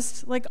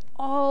therapist. Like,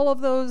 all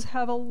of those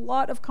have a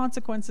lot of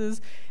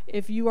consequences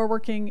if you are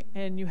working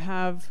and you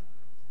have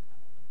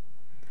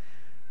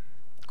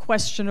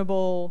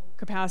questionable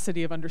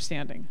capacity of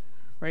understanding,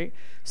 right?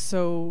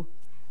 So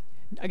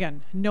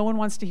again, no one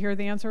wants to hear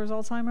the answer is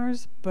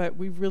Alzheimer's, but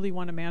we really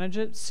want to manage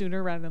it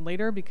sooner rather than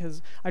later,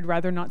 because I'd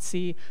rather not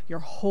see your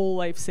whole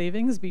life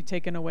savings be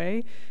taken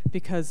away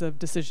because of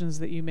decisions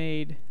that you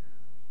made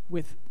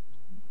with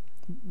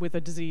a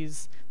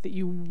disease that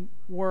you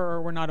were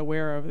or were not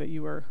aware of, that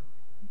you weren't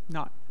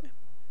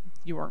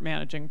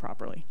managing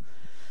properly.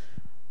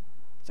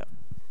 So,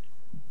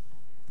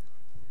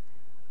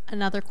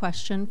 another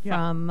question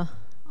from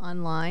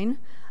online.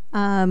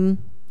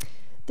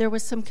 There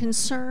was some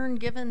concern,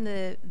 given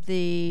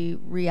the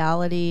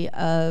reality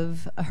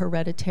of a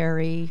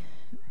hereditary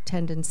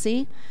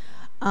tendency.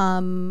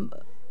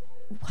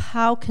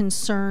 How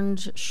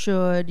concerned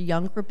should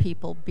younger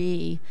people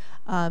be?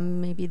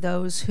 Maybe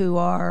those who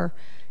are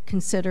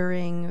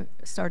considering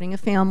starting a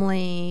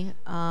family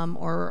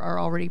or are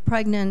already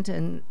pregnant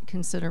and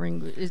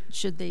considering,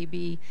 should they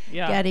be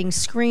getting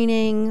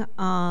screening?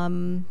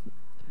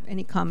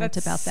 Any comment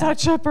about that?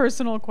 That's such a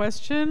personal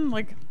question.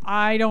 Like,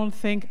 I don't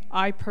think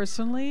I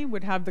personally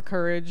would have the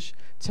courage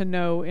to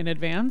know in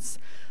advance.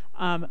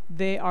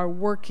 We are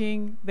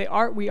working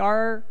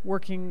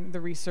the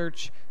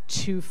research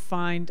to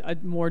find a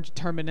more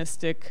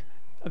deterministic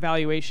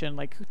evaluation,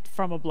 like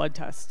from a blood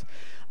test.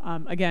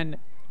 Again,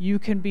 you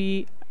can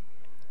be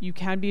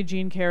a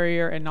gene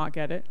carrier and not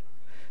get it.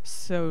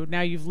 So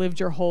now you've lived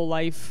your whole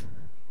life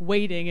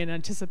waiting in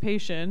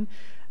anticipation,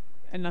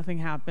 and nothing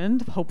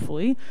happened,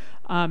 hopefully.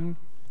 I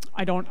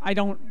don't like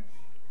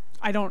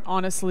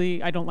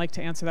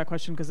to answer that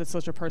question because it's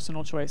such a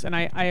personal choice. And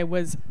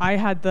I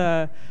had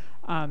the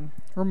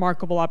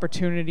remarkable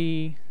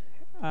opportunity,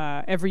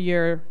 every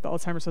year the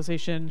Alzheimer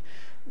Association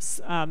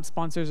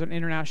sponsors an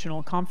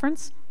international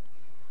conference.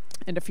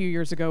 and a few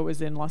years ago it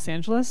was in Los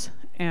Angeles,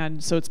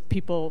 and so it's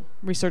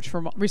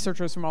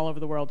researchers from all over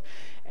the world,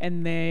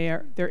 and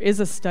there is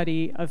a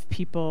study of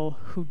people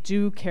who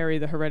do carry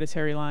the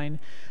hereditary line,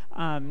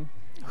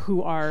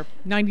 who are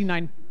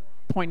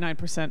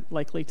 99.9%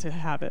 likely to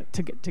have it,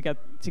 to get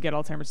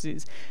Alzheimer's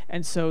disease,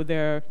 and so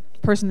the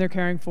person they're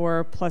caring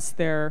for plus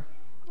their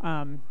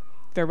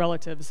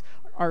relatives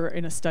are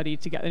in a study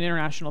together, an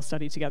international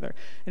study together.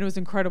 And it was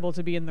incredible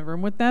to be in the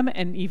room with them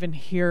and even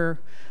hear,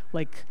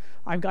 like,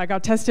 I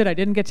got tested, I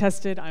didn't get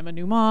tested, I'm a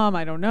new mom,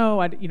 I don't know,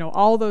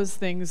 all those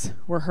things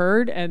were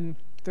heard, and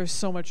there's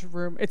so much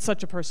room. It's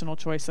such a personal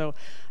choice. So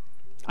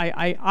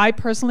I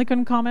personally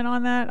couldn't comment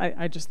on that.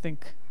 I just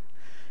think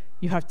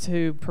you have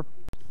to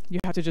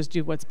just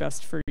do what's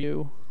best for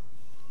you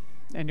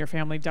and your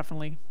family,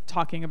 definitely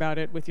talking about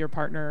it with your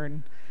partner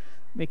and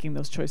making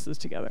those choices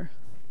together.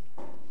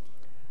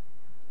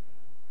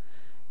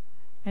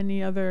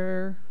 Any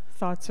other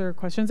thoughts or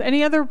questions?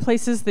 Any other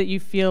places that you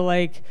feel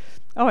like,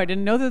 oh, I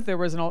didn't know that there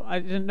was an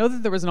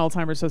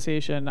Alzheimer's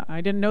Association.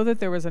 I didn't know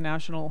that there was a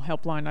national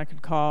helpline I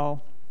could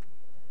call.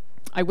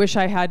 I wish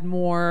I had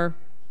more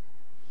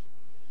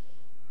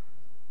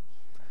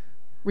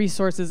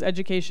resources,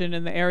 education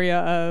in the area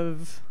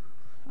of,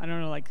 I don't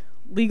know, like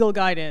legal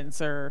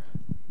guidance or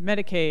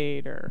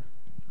Medicaid, or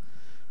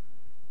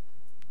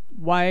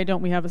why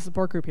don't we have a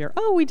support group here?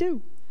 Oh, we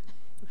do.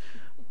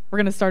 We're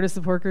going to start a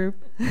support group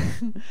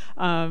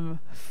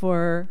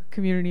for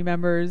community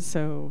members,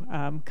 so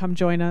come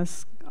join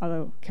us.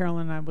 Although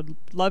Carolyn and I would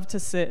love to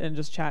sit and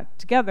just chat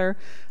together,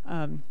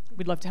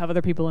 we'd love to have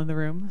other people in the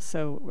room.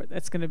 So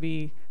it's going to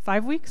be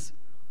 5 weeks?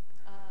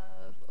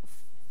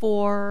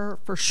 4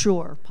 for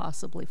sure,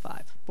 possibly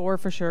 5. 4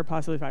 for sure,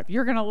 possibly 5.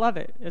 You're going to love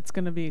it. It's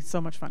going to be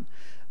so much fun.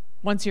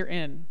 Once you're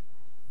in,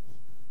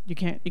 you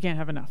can't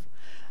have enough.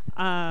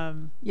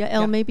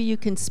 Yael, maybe you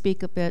can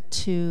speak a bit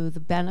to the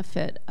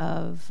benefit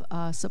of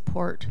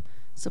support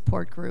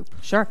group.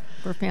 Sure.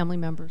 For family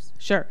members.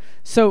 Sure.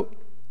 So,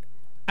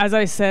 as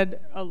I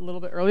said a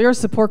little bit earlier,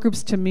 support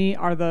groups to me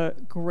are the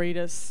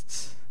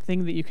greatest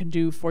thing that you can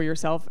do for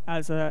yourself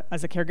as a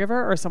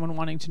caregiver or someone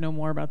wanting to know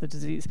more about the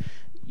disease.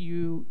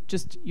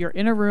 You're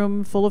in a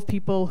room full of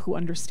people who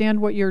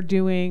understand what you're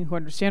doing, who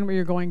understand what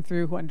you're going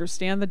through, who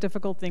understand the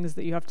difficult things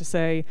that you have to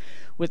say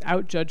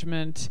without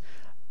judgment.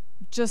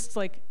 Just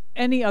like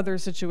any other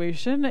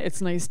situation,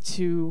 it's nice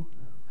to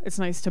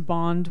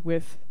bond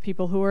with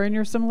people who are in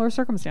your similar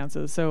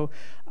circumstances. So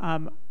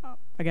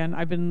again,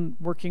 I've been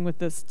working with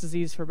this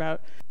disease for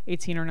about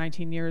 18 or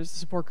 19 years.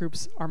 Support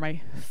groups are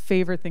my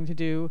favorite thing to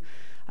do.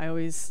 I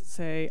always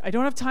say, I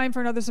don't have time for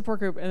another support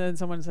group. And then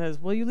someone says,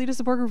 will you lead a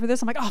support group for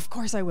this? I'm like, oh, of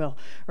course I will,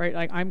 right?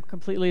 Like, I'm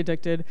completely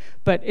addicted.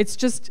 But it's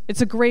just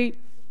a great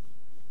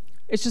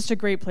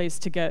place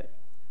to get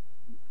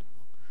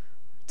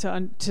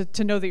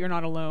to know that you're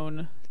not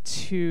alone,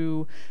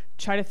 to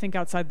try to think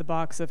outside the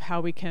box of how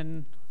we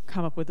can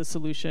come up with a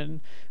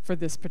solution for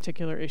this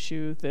particular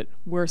issue that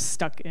we're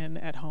stuck in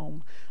at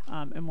home,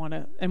 and want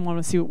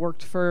to see what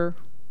worked for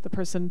the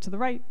person to the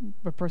right.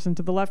 The person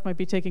to the left might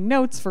be taking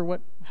notes for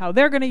how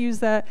they're going to use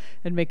that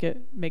and make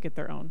it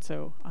their own.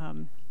 So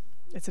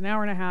it's an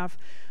hour and a half,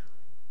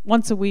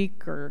 once a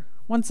week or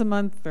once a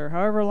month or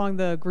however long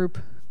the group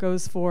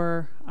goes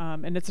for,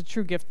 and it's a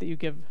true gift that you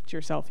give to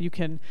yourself. You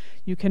can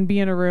be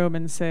in a room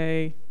and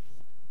say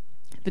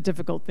the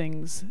difficult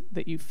things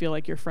that you feel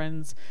like your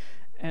friends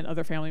and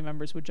other family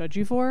members would judge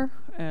you for,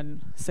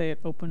 and say it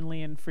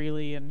openly and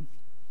freely and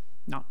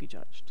not be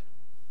judged.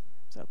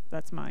 So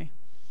that's my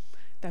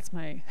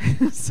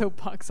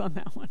soapbox on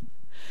that one.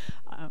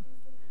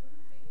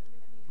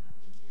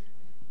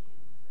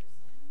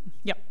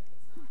 Yep.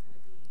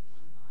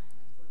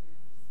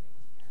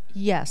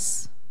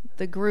 Yes,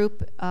 the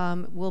group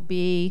will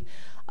be,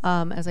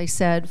 as I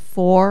said,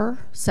 4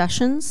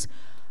 sessions,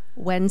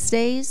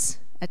 Wednesdays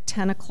at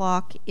 10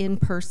 o'clock in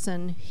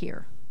person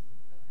here.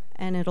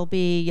 And it'll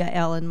be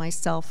Yael and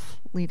myself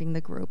leading the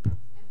group. And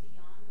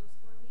beyond those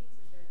 4 weeks,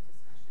 is there a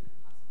discussion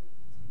of possibly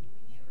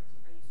continuing it, or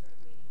are you sort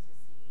of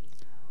waiting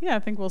to see? Yeah, I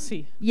think we'll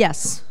see.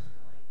 Yes.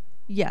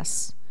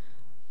 Yes.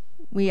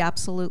 We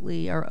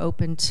absolutely are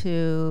open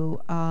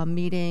to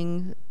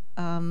meeting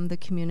the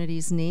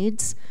community's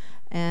needs.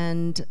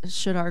 And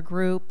should our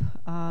group,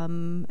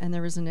 and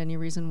there isn't any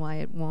reason why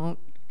it won't,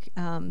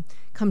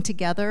 come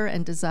together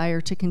and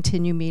desire to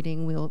continue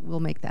meeting, we'll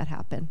make that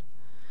happen.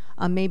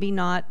 Maybe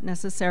not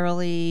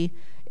necessarily,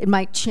 it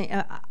might change.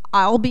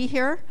 I'll be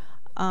here.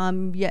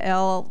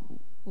 Yael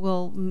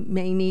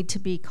may need to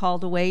be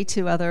called away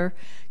to other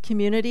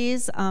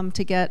communities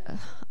to get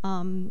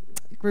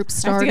groups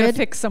started. I have to get a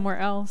fix somewhere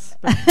else.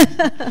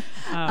 But,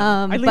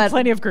 I lead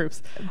plenty of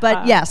groups.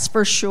 But yes,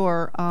 for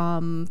sure,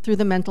 through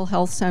the Mental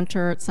Health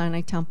Center at Sinai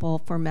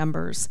Temple for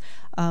members,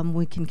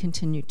 we can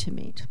continue to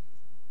meet.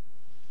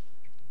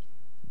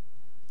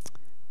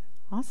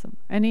 Awesome.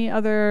 Any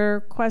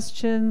other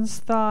questions,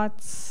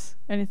 thoughts,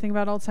 anything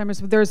about Alzheimer's?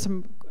 There's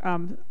some,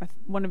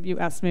 one of you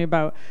asked me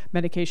about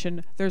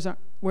medication.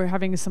 We're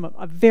having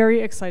a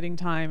very exciting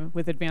time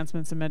with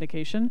advancements in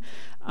medication.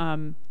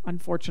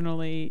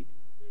 Unfortunately,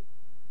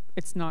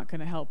 it's not going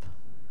to help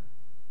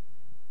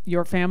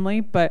your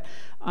family, but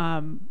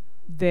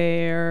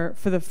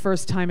for the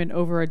first time in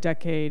over a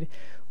decade,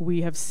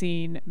 we have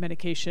seen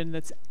medication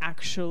that's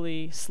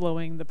actually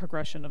slowing the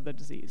progression of the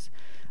disease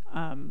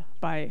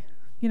by,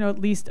 at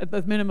least at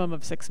the minimum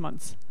of 6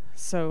 months.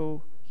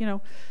 So,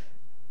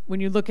 when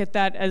you look at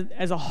that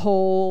as a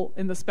whole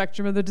in the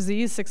spectrum of the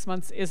disease, 6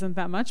 months isn't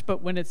that much,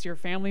 but when it's your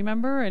family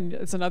member and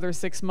it's another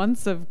 6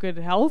 months of good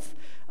health,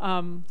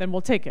 then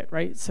we'll take it,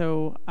 right?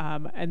 So,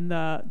 and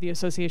the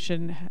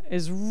association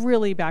is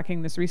really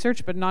backing this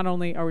research, but not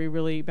only are we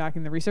really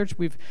backing the research,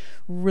 we've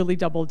really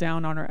doubled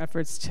down on our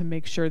efforts to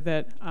make sure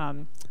that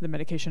the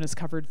medication is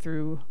covered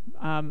through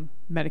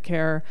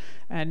Medicare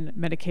and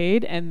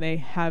Medicaid, and they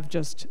have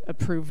just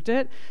approved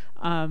it.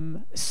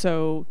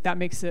 So that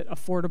makes it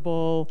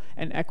affordable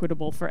and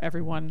equitable for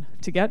everyone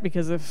to get,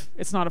 because if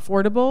it's not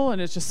affordable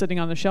and it's just sitting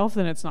on the shelf,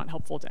 then it's not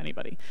helpful to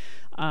anybody.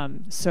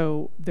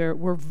 So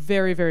we're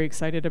very, very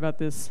excited about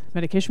this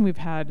medication. We've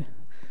had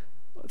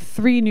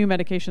 3 new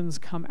medications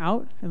come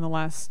out in the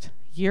last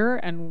year,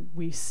 and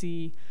we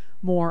see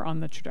more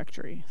on the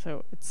trajectory.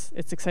 So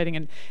it's exciting.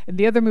 And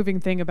the other moving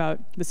thing about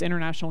this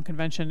international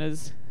convention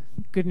is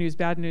good news,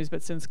 bad news,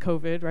 but since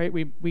COVID, right,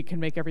 we can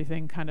make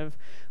everything kind of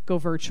go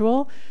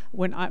virtual.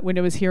 When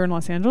it was here in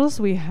Los Angeles,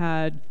 we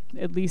had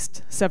at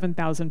least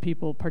 7,000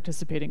 people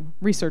participating,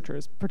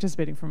 researchers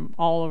participating from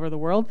all over the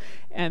world,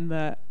 and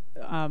the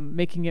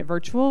making it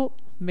virtual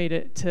made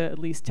it to at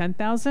least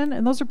 10,000,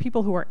 and those are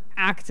people who are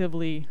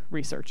actively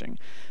researching.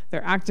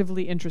 They're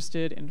actively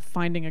interested in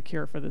finding a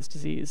cure for this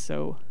disease.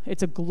 So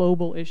it's a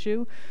global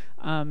issue.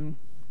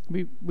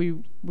 We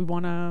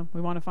want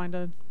to find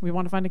a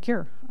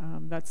cure.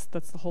 That's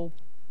the whole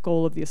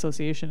goal of the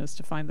association, is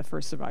to find the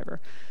first survivor.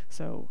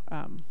 So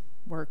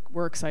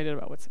we're excited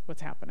about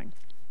what's happening.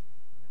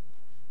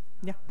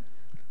 Yeah.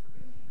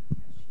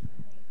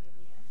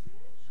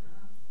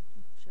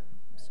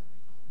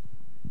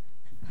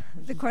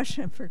 The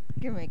question,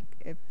 forgive me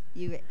if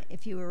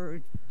you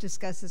were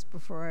discussed this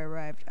before I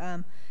arrived,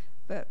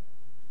 but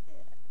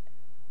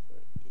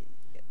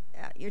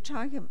you're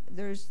talking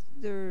there's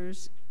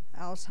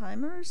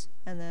Alzheimer's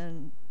and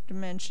then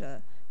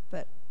dementia,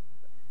 but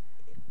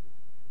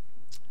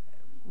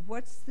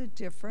what's the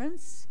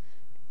difference?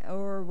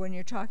 Or when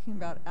you're talking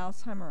about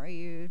Alzheimer, are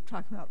you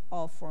talking about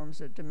all forms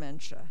of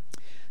dementia?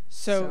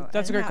 So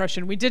that's a great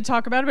question. We did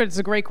talk about it, but it's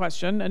a great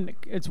question, and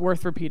it's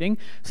worth repeating.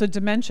 So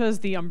dementia is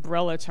the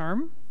umbrella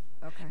term,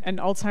 okay, and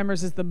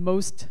Alzheimer's is the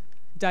most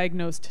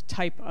diagnosed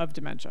type of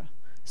dementia.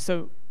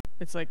 So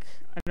it's like,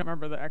 I don't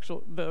remember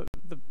the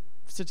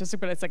statistic,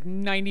 but it's like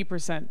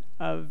 90%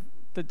 of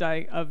the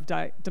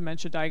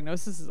dementia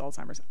diagnosis is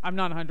Alzheimer's. I'm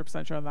not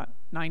 100% sure on that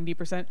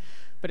 90%,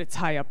 but it's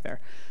high up there.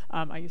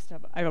 I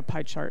have a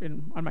pie chart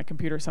on my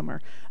computer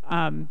somewhere.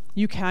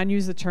 You can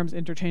use the terms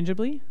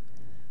interchangeably.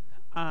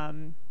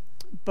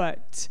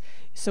 But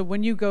so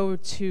when you go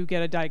to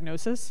get a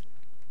diagnosis,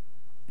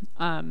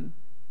 the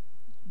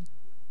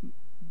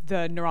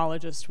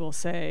neurologist will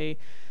say,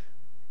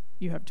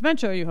 you have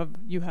dementia,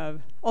 you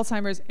have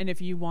Alzheimer's, and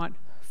if you want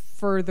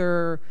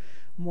further,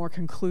 more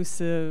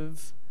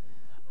conclusive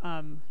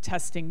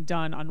testing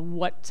done on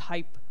what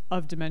type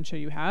of dementia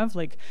you have,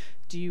 like,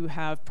 do you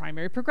have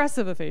primary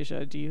progressive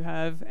aphasia? Do you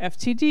have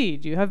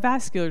FTD? Do you have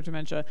vascular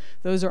dementia?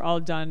 Those are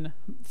all done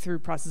through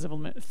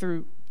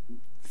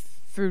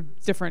through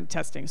different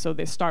testing. So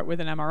they start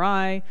with an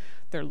MRI,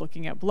 they're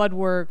looking at blood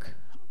work,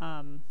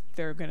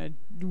 they're going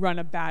to run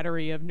a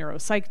battery of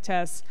neuropsych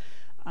tests.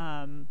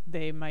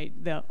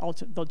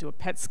 They'll do a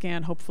PET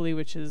scan, hopefully,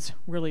 which is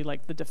really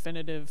like the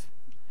definitive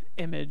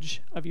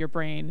image of your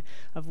brain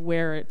of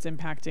where it's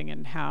impacting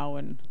and how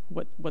and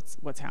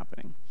what's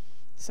happening.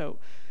 So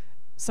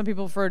some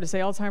people prefer to say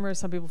Alzheimer's,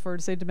 some people prefer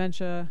to say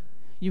dementia.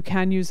 You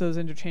can use those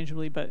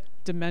interchangeably, but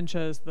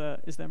dementia is the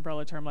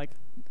umbrella term, like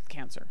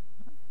cancer.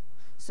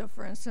 So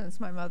for instance,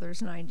 my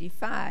mother's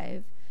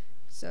 95,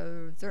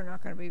 so they're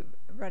not going to be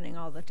running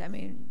all the time. I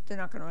mean, they're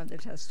not going to run the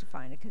test to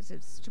find it, because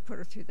it's to put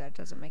her through that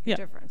doesn't make a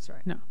difference,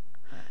 right? No.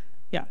 Right.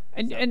 Yeah,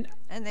 and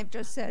they've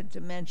just said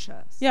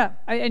dementia. So. Yeah,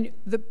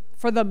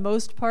 for the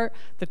most part,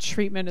 the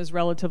treatment is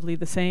relatively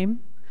the same.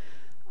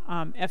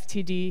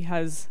 FTD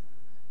has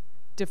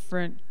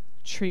different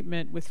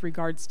treatment with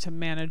regards to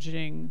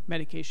managing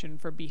medication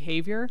for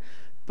behavior,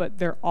 but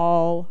they're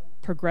all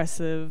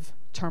progressive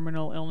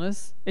terminal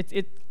illness.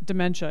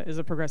 Dementia is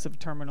a progressive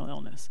terminal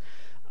illness,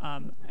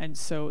 and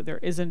so there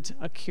isn't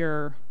a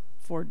cure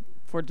for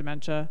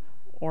dementia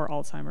or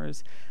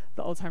Alzheimer's.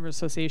 The Alzheimer's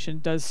Association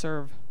does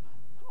serve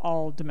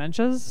all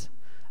dementias,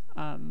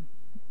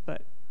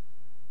 but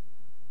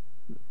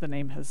the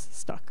name has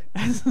stuck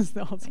as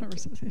the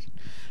Alzheimer's Association.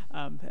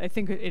 I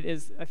think it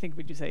is. I think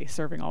we do say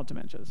serving all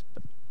dementias.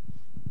 But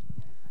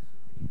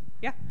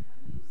yeah.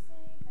 When you say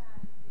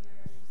that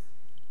there's,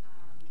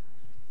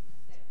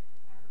 that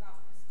I forgot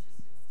what the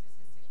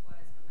statistic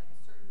was, but like a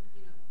certain,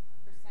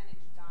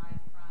 percentage die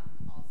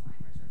from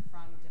Alzheimer's or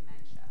from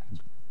dementia.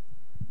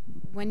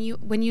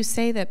 When you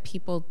say that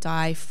people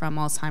die from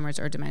Alzheimer's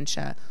or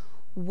dementia,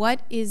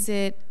 what is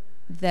it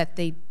that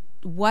they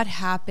what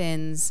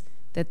happens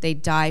that they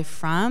die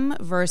from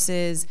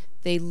versus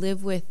they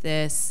live with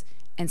this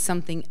and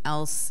something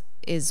else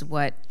is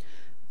what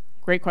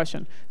Great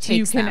question. So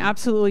you takes can them.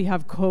 absolutely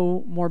have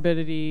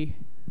comorbidity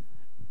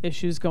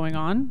issues going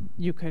on.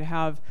 You could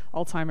have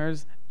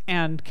Alzheimer's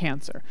and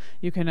cancer.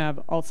 You can have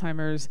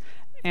Alzheimer's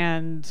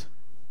and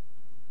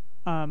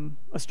a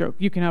stroke.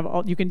 You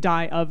can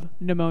die of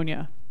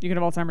pneumonia. You can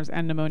have Alzheimer's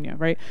and pneumonia,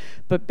 right?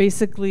 But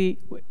basically,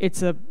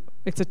 it's a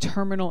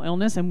terminal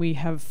illness, and we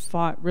have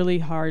fought really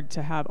hard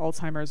to have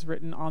Alzheimer's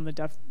written on the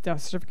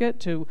death certificate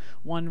to,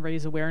 1,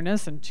 raise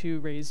awareness, and 2,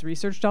 raise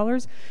research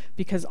dollars,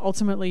 because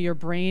ultimately your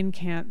brain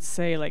can't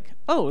say like,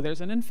 oh,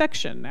 there's an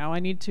infection, now I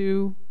need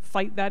to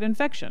fight that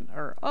infection,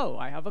 or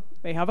oh,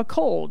 they have a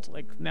cold,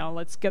 like now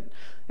let's get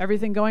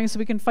everything going so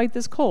we can fight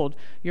this cold.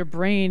 Your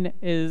brain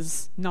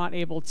is not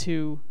able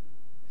to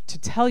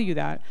tell you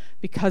that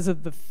because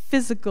of the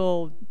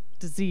physical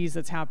disease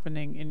that's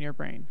happening in your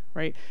brain,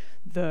 right?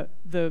 The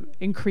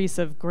increase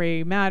of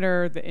gray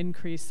matter, the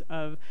increase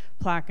of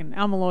plaque and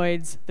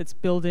amyloids that's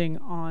building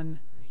on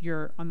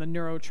the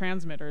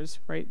neurotransmitters,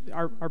 right?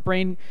 Our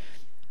brain,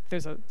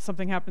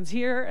 something happens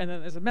here, and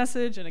then there's a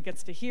message, and it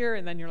gets to here,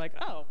 and then you're like,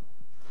 oh,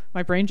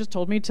 my brain just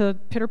told me to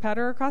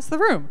pitter-patter across the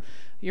room.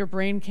 Your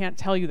brain can't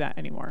tell you that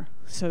anymore.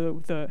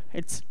 So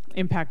it's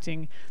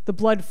impacting the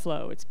blood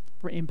flow, it's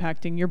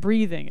impacting your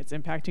breathing, it's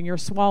impacting your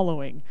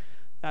swallowing.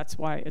 That's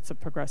why it's a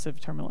progressive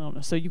terminal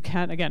illness. So you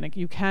can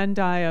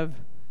die of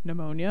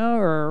pneumonia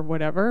or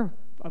whatever,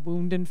 a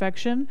wound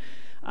infection,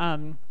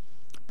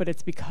 but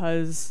it's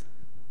because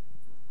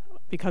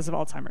of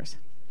Alzheimer's.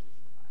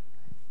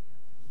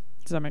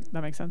 Does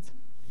that make sense?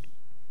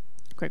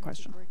 Great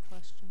question. Great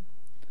question.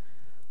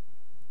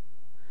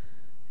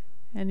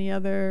 Any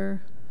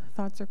other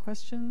thoughts or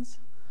questions?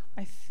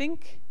 I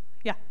think,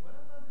 yeah.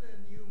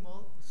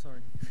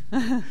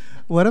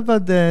 What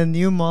about the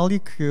new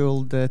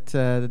molecule that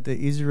the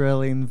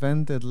Israel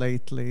invented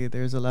lately?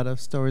 There's a lot of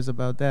stories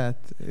about that.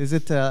 Is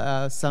it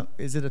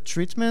a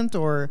treatment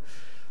or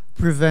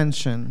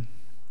prevention?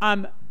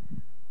 I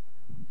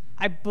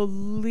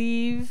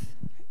believe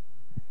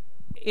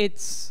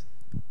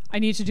I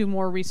need to do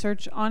more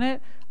research on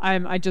it.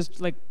 I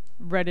just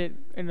read it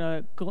in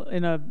a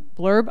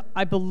blurb.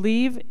 I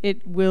believe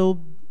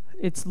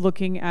it's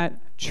looking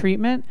at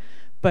treatment,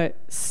 but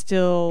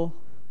still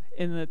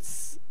in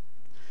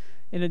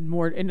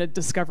a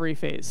discovery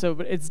phase. So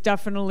but it's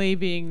definitely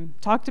being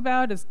talked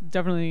about, it's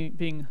definitely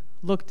being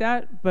looked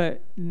at,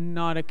 but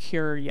not a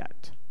cure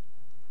yet.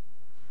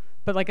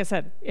 But like I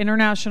said,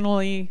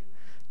 internationally,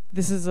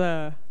 it's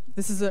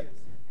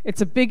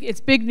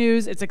big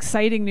news, it's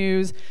exciting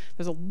news.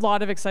 There's a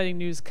lot of exciting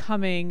news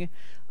coming.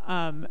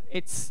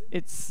 It's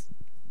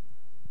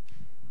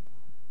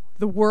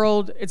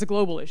a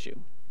global issue,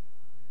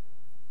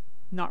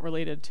 not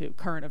related to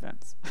current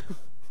events.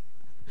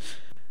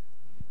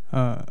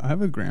 I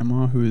have a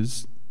grandma who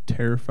is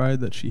terrified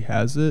that she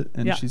has it,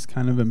 and she's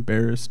kind of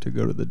embarrassed to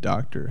go to the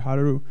doctor. How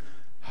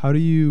do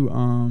you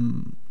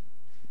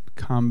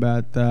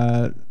combat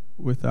that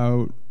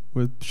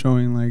with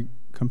showing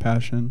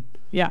compassion?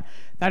 Yeah,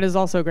 that is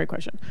also a great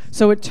question.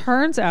 So it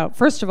turns out,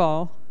 first of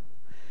all,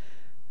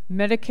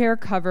 Medicare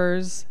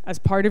covers, as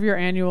part of your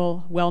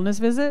annual wellness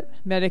visit,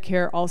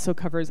 Medicare also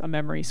covers a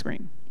memory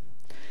screen.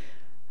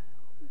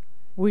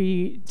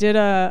 We did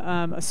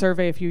a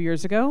survey a few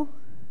years ago,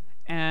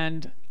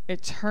 and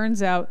it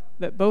turns out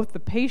that both the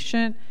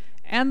patient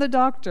and the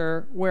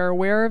doctor were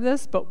aware of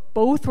this, but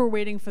both were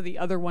waiting for the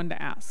other one to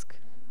ask.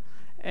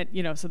 And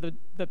so the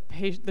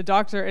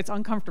doctor, it's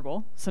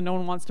uncomfortable, so no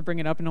one wants to bring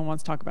it up and no one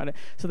wants to talk about it.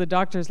 So the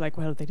doctor's like,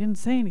 well, they didn't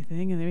say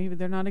anything, and maybe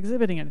they're not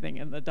exhibiting anything.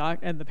 And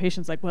the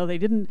patient's like, well, they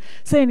didn't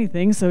say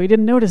anything, so he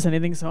didn't notice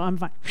anything, so I'm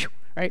fine.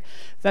 Right?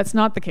 That's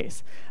not the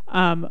case.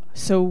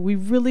 So we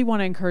really want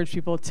to encourage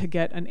people to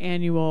get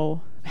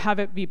have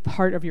it be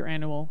part of your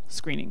annual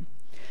screening.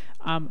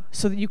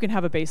 So that you can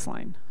have a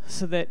baseline,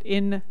 so that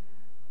in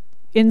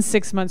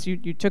 6 months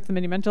you took the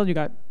mini mental, you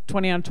got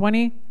 20 out of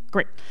 20,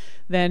 great.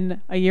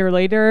 Then a year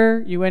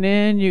later you went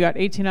in, you got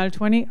 18 out of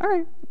 20, all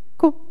right,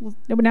 cool. Well,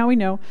 now we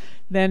know.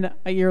 Then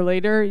a year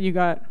later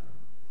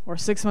or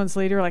 6 months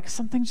later,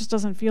 something just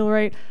doesn't feel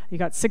right. You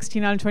got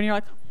 16 out of 20. You're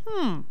like,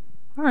 all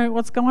right,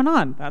 what's going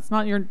on? That's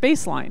not your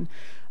baseline.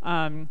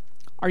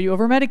 Are you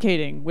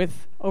over-medicating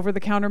with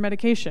over-the-counter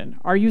medication?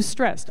 Are you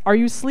stressed? Are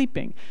you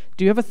sleeping?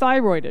 Do you have a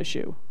thyroid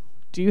issue?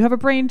 Do you have a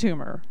brain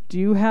tumor? Do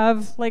you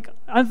have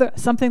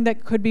something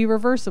that could be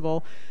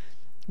reversible?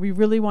 We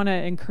really want to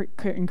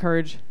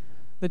encourage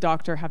the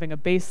doctor having a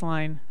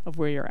baseline of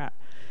where you're at.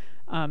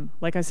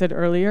 Like I said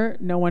earlier,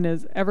 no one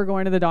is ever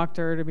going to the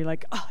doctor to be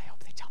like, oh, I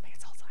hope they tell me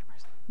it's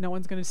Alzheimer's. No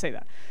one's going to say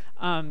that.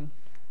 And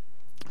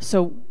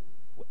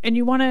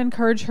you want to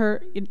encourage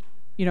her,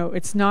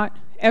 it's not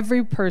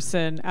every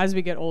person, as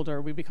we get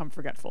older, we become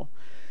forgetful.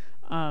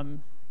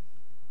 How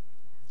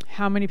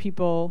many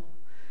people,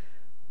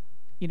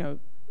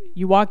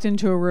 you walked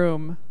into a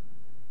room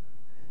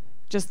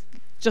just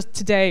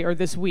today or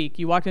this week,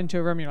 you walked into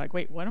a room and you're like,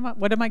 wait,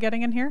 what am I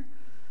getting in here?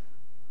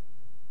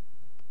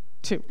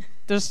 2.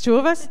 There's 2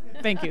 of us?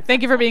 Thank you.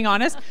 Thank you for being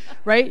honest,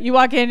 right? You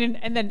walk in,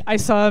 and then I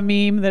saw a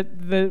meme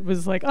that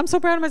was like, I'm so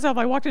proud of myself.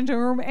 I walked into a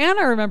room, and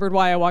I remembered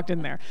why I walked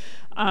in there.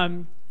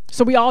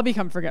 So we all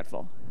become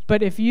forgetful.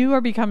 But if you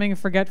are becoming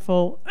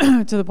forgetful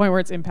to the point where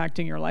it's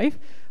impacting your life,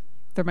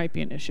 there might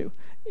be an issue.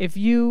 If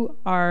you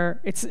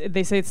are,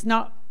 they say it's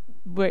not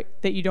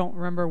that you don't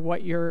remember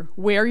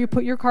where you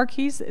put your car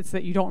keys, it's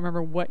that you don't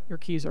remember what your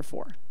keys are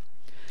for.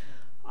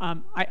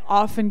 I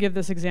often give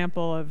this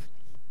example of,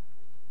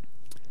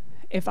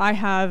 if I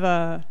have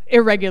a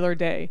irregular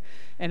day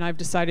and I've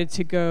decided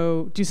to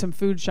go do some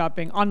food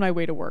shopping on my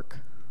way to work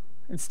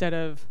instead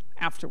of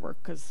after work,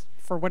 because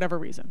for whatever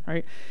reason,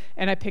 right?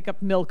 And I pick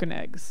up milk and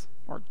eggs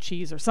or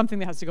cheese or something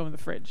that has to go in the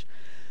fridge.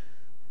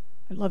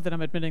 I love that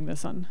I'm admitting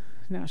this on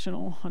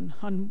national, on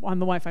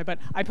the Wi-Fi, but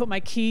I put my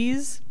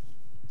keys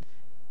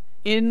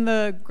in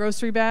the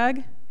grocery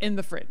bag in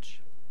the fridge,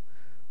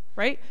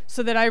 right?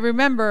 So that I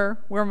remember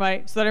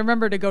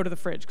to go to the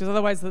fridge, because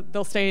otherwise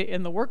they'll stay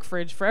in the work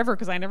fridge forever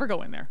because I never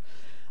go in there.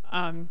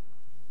 I'm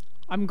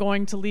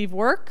going to leave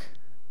work.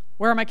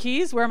 Where are my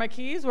keys? Where are my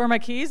keys? Where are my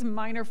keys?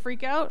 Minor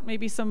freak out,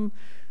 maybe some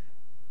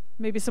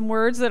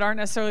words that aren't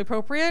necessarily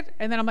appropriate.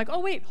 And then I'm like, oh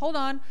wait, hold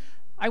on.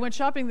 I went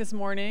shopping this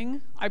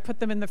morning. I put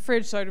them in the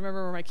fridge so I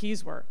remember where my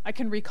keys were. I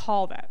can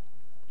recall that,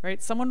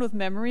 right? Someone with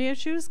memory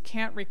issues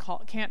can't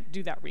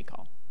do that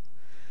recall.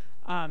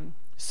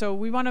 So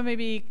we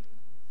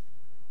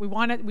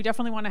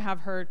definitely want to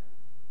have her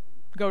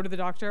go to the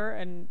doctor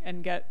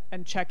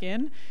and check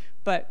in,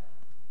 but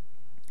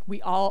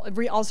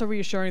also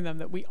reassuring them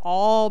that we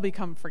all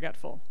become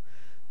forgetful,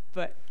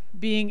 but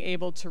being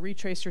able to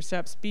retrace your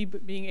steps,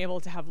 being able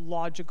to have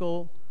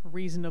logical,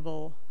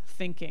 reasonable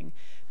thinking,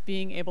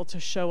 being able to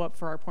show up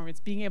for our appointments,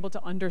 being able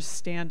to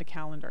understand a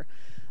calendar,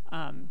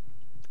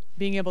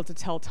 being able to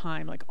tell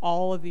time, like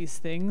all of these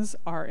things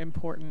are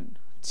important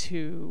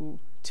to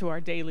our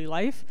daily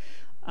life.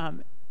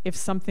 If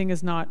something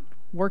is not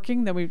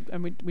working, then we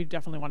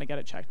definitely want to get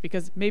it checked,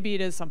 because maybe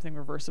it is something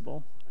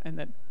reversible and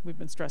that we've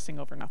been stressing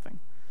over nothing.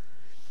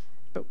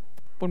 But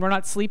when we're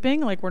not sleeping,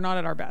 like, we're not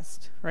at our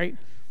best, right?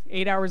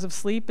 8 hours of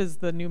sleep is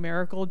the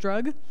numerical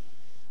drug.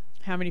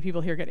 How many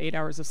people here get 8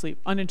 hours of sleep,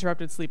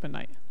 uninterrupted sleep a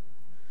night?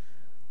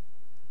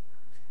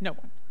 No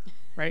one,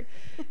 right?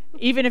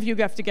 Even if you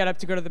have to get up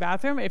to go to the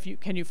bathroom,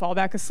 can you fall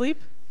back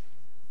asleep?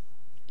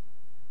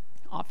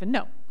 Often,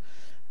 no.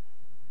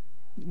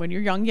 When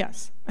you're young,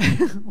 yes.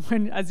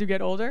 As you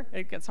get older,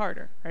 it gets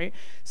harder, right?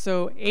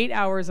 So 8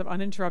 hours of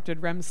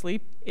uninterrupted REM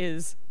sleep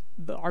is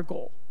our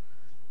goal.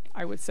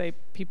 I would say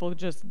people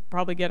just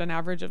probably get an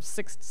average of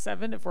 6 to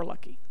 7 if we're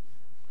lucky.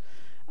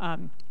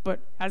 But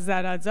as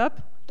that adds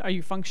up, are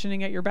you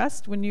functioning at your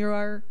best when you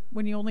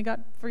only got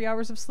 3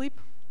 hours of sleep?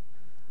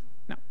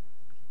 No.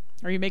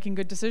 Are you making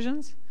good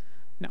decisions?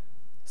 No.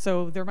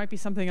 So there might be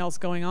something else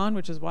going on,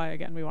 which is why,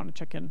 again, we want to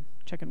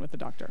check in with the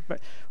doctor.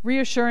 But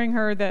reassuring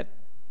her that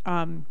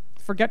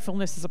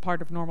forgetfulness is a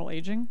part of normal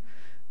aging.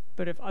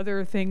 But if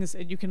other things,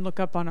 and you can look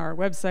up on our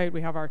website,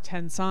 we have our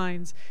 10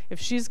 signs. If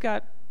she's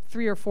got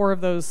 3 or 4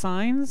 of those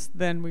signs,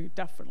 then we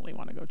definitely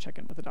want to go check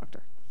in with the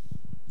doctor.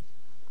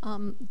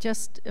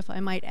 Just if I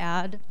might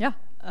add, yeah,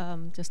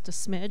 just a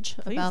smidge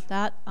Please. About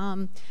that.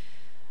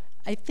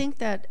 I think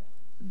that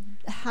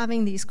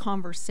having these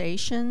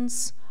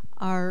conversations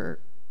are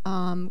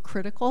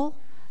critical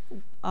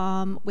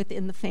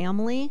within the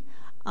family,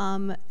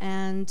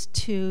 and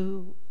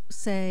to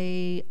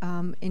say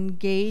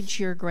engage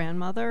your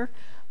grandmother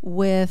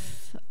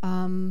with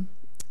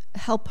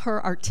help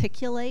her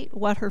articulate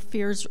what her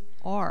fears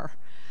are,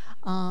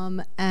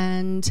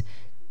 and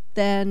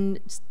then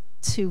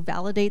to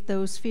validate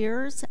those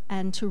fears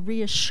and to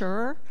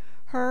reassure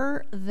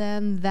her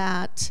then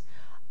that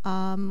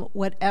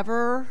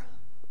whatever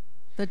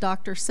the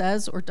doctor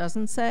says or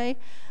doesn't say,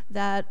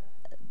 that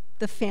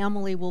the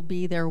family will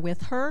be there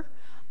with her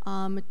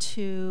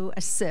to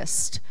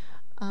assist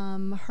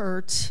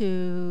her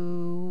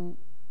to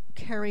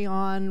carry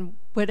on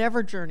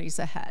whatever journey's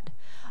ahead.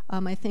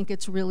 I think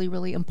it's really,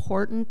 really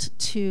important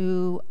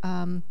to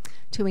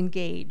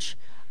engage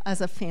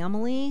as a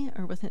family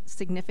or with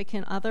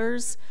significant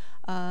others,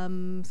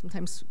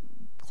 sometimes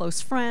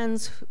close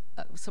friends,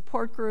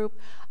 support group,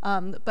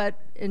 but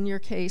in your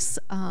case,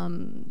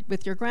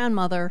 with your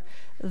grandmother,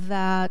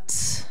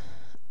 that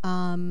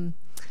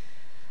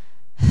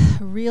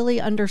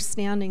really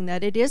understanding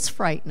that it is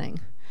frightening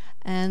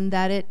and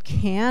that it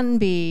can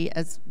be,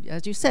 as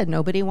you said,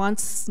 nobody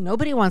wants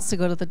to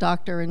go to the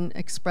doctor and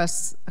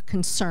express a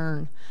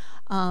concern,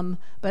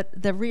 but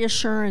the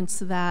reassurance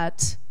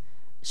that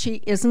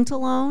she isn't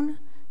alone,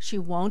 she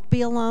won't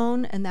be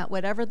alone, and that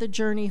whatever the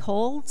journey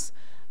holds,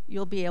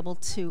 you'll be able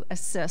to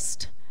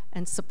assist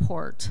and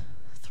support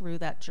through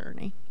that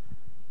journey.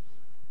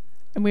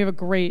 And we have a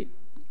great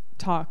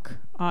talk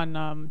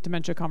on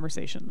dementia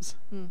conversations,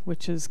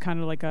 which is kind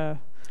of like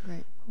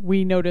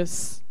we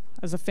notice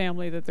as a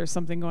family that there's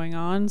something going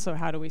on, so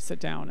how do we sit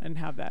down and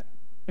have that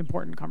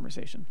important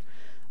conversation?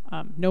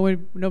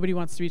 Nobody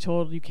wants to be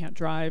told you can't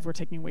drive, we're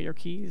taking away your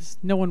keys.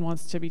 No one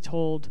wants to be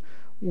told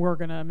we're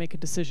going to make a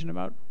decision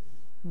about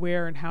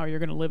where and how you're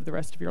going to live the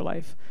rest of your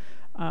life.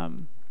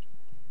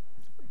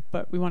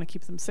 But we want to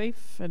keep them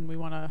safe, and we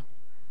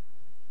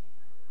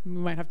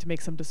might have to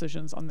make some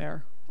decisions on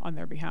their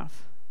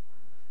behalf,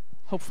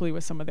 hopefully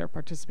with some of their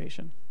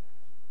participation.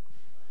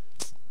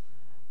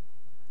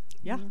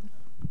 Yeah.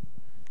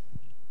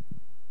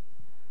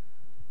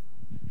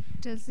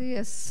 Does the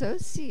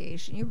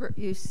association,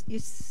 you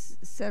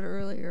said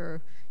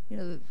earlier,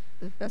 the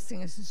best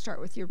thing is to start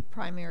with your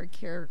primary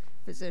care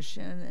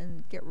physician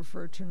and get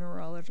referred to a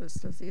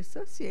neurologist. Does the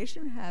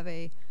association have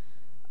a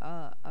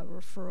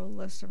referral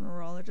list of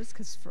neurologists?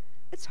 Because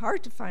it's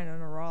hard to find a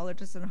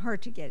neurologist and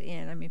hard to get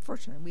in. I mean,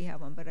 fortunately we have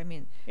one, but I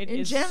mean,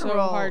 in general, so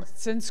hard.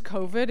 Since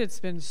COVID,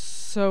 it's been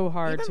so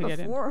hard to get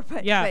in.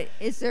 But, yeah. But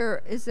is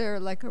there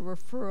like a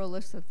referral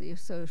list that the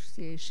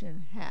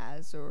association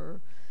has, or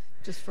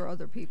just for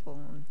other people?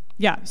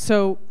 Yeah.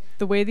 So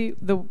the way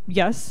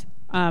yes.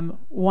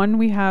 One,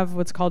 we have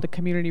what's called a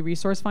community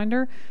resource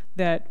finder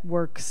that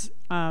works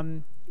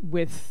in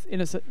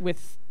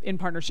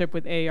partnership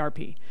with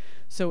AARP.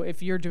 So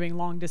if you're doing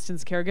long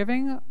distance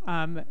caregiving,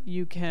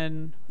 you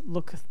can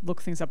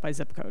look things up by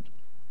zip code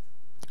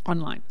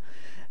online.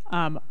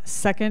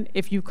 Second,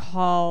 if you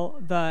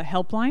call the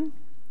helpline,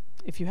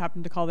 if you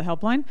happen to call the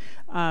helpline,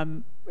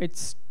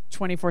 it's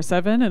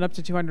 24/7 and up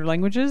to 200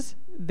 languages.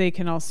 They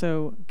can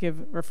also give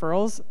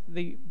referrals.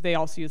 They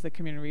also use the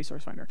community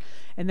resource finder.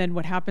 And then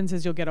what happens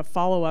is you'll get a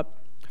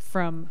follow-up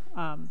from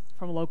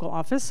a local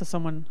office, so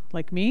someone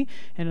like me,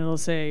 and it'll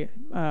say,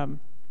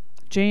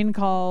 Jane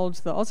called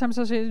the Alzheimer's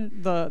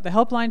Association, the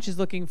helpline. She's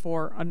looking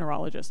for a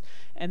neurologist.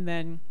 And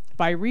then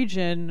by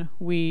region,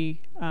 we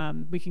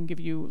can give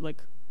you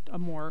like a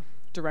more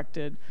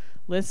directed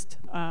list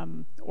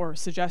or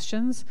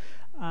suggestions.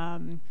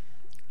 The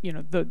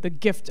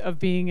gift of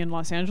being in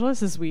Los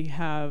Angeles is we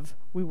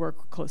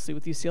work closely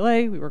with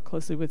UCLA, we work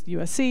closely with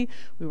USC,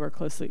 we work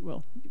closely,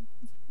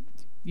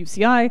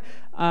 UCI,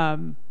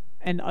 and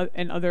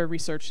other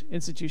research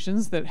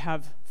institutions that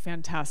have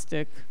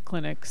fantastic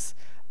clinics.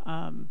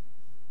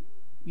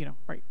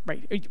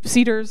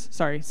 Cedars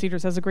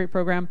has a great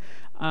program.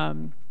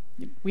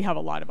 We have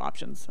a lot of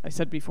options. I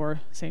said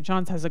before, St.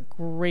 John's has a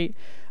great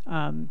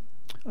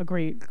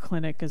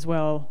clinic as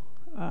well.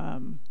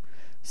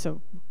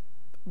 So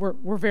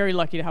we're very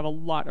lucky to have a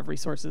lot of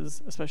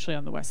resources, especially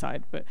on the west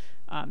side. But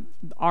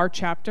our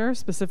chapter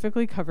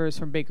specifically covers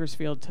from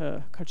Bakersfield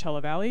to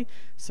Coachella Valley.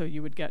 So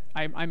you would get,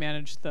 I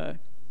manage the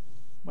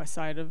west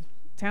side of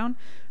town.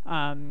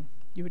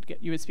 You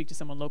would speak to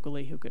someone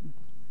locally who could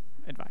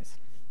advise.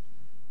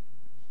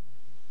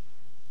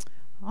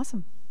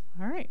 Awesome.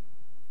 All right.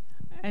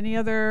 Any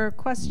other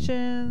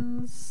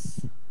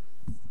questions,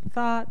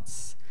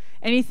 thoughts?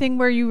 Anything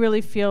where you really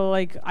feel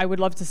like I would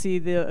love to see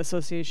the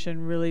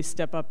association really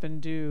step up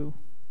and do?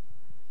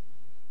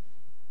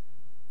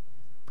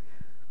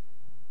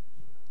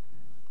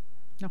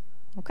 No?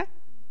 Okay.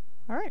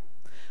 All right.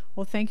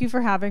 Well, thank you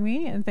for having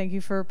me, and thank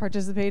you for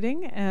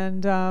participating.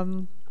 And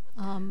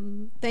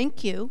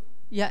thank you,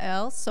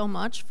 Yael, so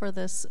much for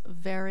this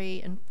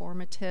very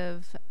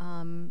informative,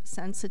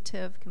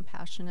 sensitive,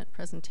 compassionate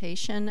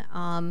presentation.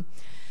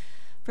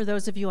 For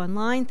those of you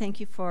online,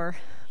 thank you for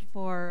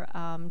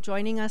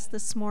joining us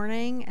this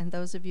morning, and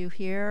those of you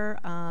here,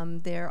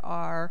 there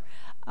are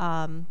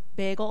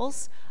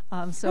bagels,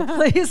 so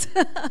please.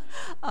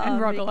 And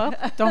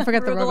rugelach. Don't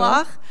forget the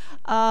rugelach.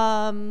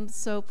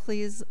 So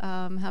please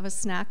have a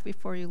snack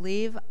before you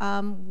leave.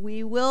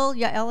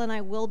 Yael and I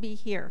will be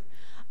here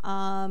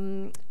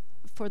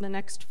for the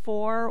next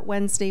 4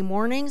 Wednesday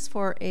mornings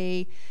for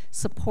a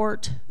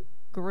support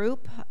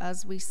group,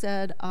 as we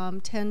said,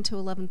 10 to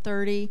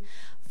 11:30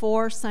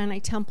 for Sinai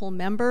Temple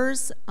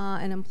members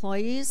and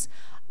employees.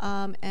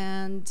 I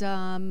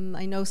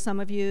know some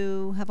of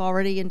you have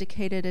already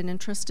indicated an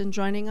interest in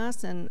joining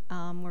us, and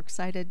we're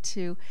excited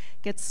to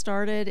get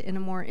started in a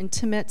more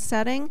intimate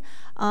setting.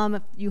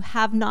 If you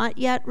have not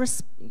yet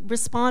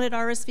responded,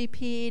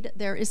 RSVP'd,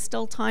 there is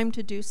still time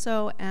to do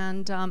so,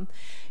 and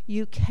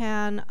you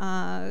can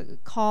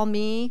call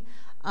me.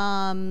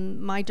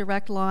 My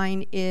direct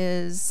line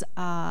is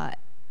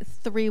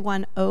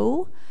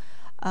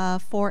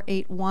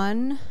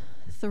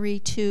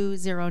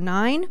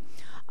 310-481-3209.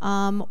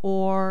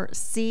 Or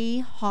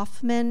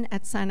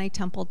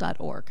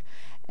choffman@sinaitemple.org.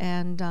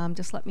 And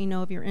just let me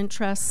know of your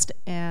interest,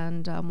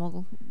 and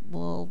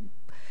we'll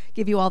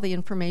give you all the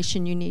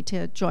information you need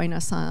to join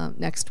us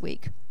next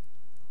week.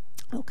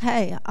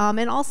 Okay,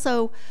 and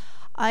also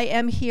I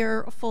am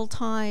here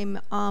full-time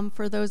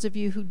for those of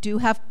you who do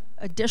have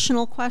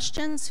additional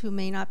questions, who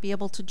may not be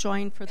able to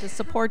join for the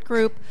support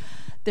group.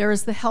 There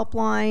is the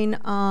helpline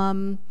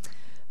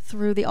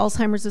through the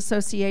Alzheimer's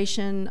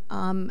Association,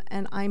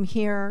 and I'm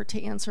here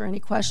to answer any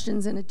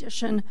questions. In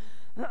addition,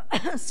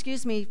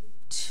 excuse me,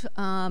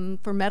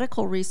 for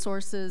medical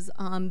resources,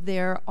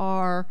 there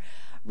are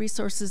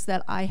resources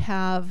that I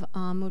have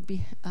would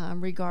be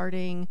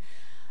regarding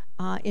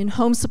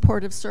in-home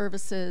supportive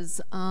services,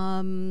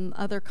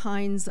 other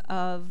kinds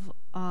of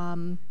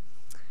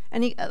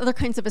any other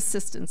kinds of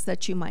assistance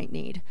that you might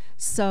need.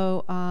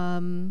 So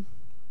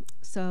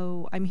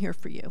So I'm here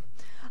for you.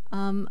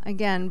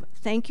 Again,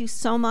 thank you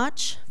so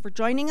much for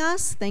joining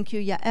us. Thank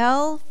you,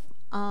 Yael.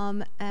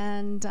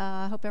 And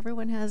I hope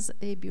everyone has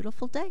a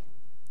beautiful day.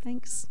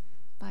 Thanks.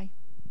 Bye.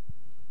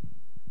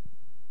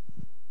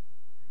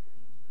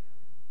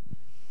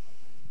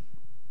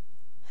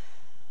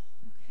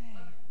 Okay.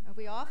 Are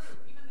we off?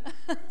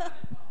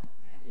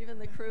 Even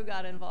the crew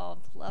got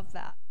involved. Love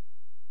that.